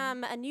 I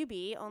am a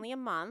newbie, only a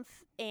month,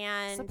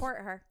 and Support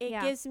her. it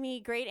Yeah. gives me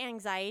great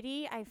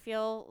anxiety. I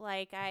feel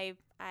like I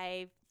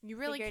You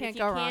really figured can't if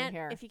you go wrong can't-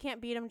 here. If you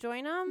can't beat them,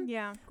 join them.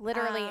 Yeah.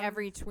 Literally um,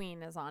 every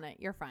tween is on it.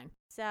 You're fine.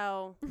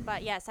 So,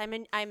 but yes,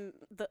 I'm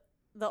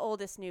the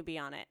oldest newbie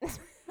on it.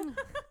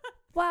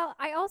 Well,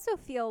 I also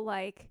feel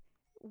like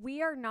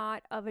we are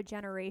not of a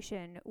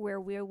generation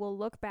where we will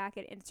look back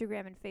at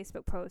Instagram and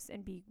Facebook posts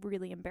and be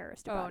really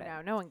embarrassed Oh, about it.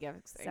 no. No one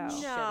gives a So-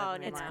 shit no,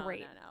 anymore. It's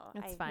great.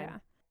 No. It's I- fine. Yeah.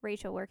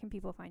 Rachel, where can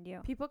people find you?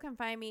 People can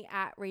find me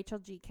at Rachel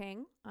G.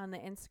 King on the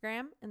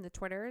Instagram and the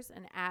Twitters,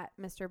 and at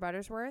Mr.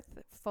 Buttersworth.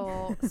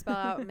 Full spell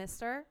out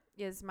Mr.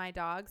 is my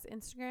dog's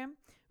Instagram,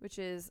 which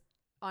is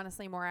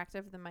honestly more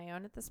active than my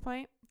own at this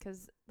point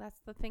because that's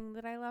the thing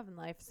that I love in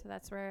life. So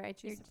that's where I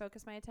choose to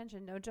focus my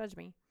attention. Don't judge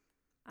me.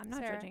 I'm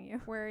not Sarah, judging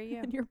you. Where are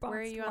you? Your Where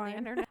are boxed you on the wine.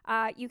 internet?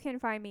 You can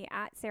find me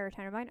at Sarah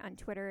Tenenbein on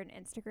Twitter and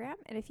Instagram.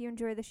 And if you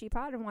enjoy the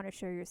ShePod and want to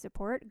show your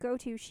support, go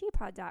to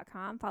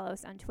shepod.com. Follow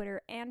us on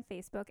Twitter and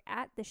Facebook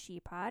at the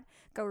ShePod.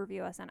 Go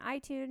review us on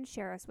iTunes,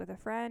 share us with a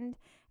friend,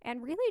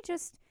 and really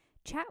just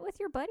chat with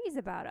your buddies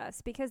about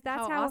us because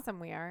that's how awesome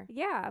we are.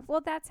 Yeah.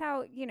 Well, that's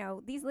how,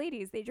 these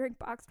ladies, they drink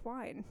boxed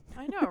wine.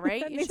 I know,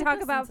 right? They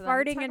talk about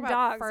farting and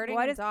dogs. Farting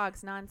and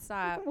dogs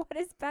nonstop. What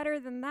is better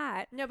than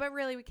that? No, but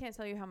really, we can't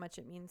tell you how much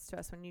it means to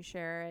us when you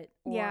share it.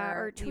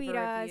 Or tweet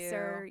us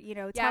or,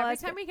 tell every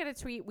us. time we get a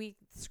tweet, we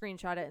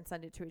screenshot it and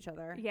send it to each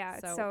other. Yeah,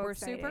 so we're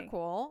exciting. super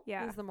cool.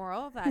 Yeah. Is the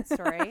moral of that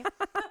story.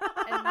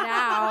 And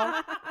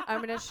now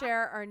I'm going to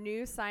share our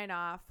new sign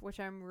off, which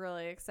I'm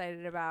really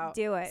excited about.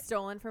 Do it.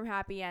 Stolen from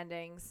Happy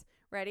Endings.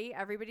 Ready?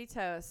 Everybody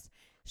toast.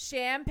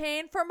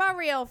 Champagne for my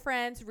real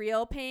friends.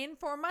 Real pain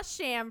for my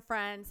sham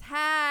friends.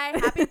 Hi.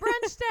 Happy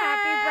brunch day.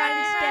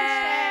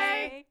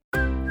 Happy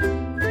brunch day.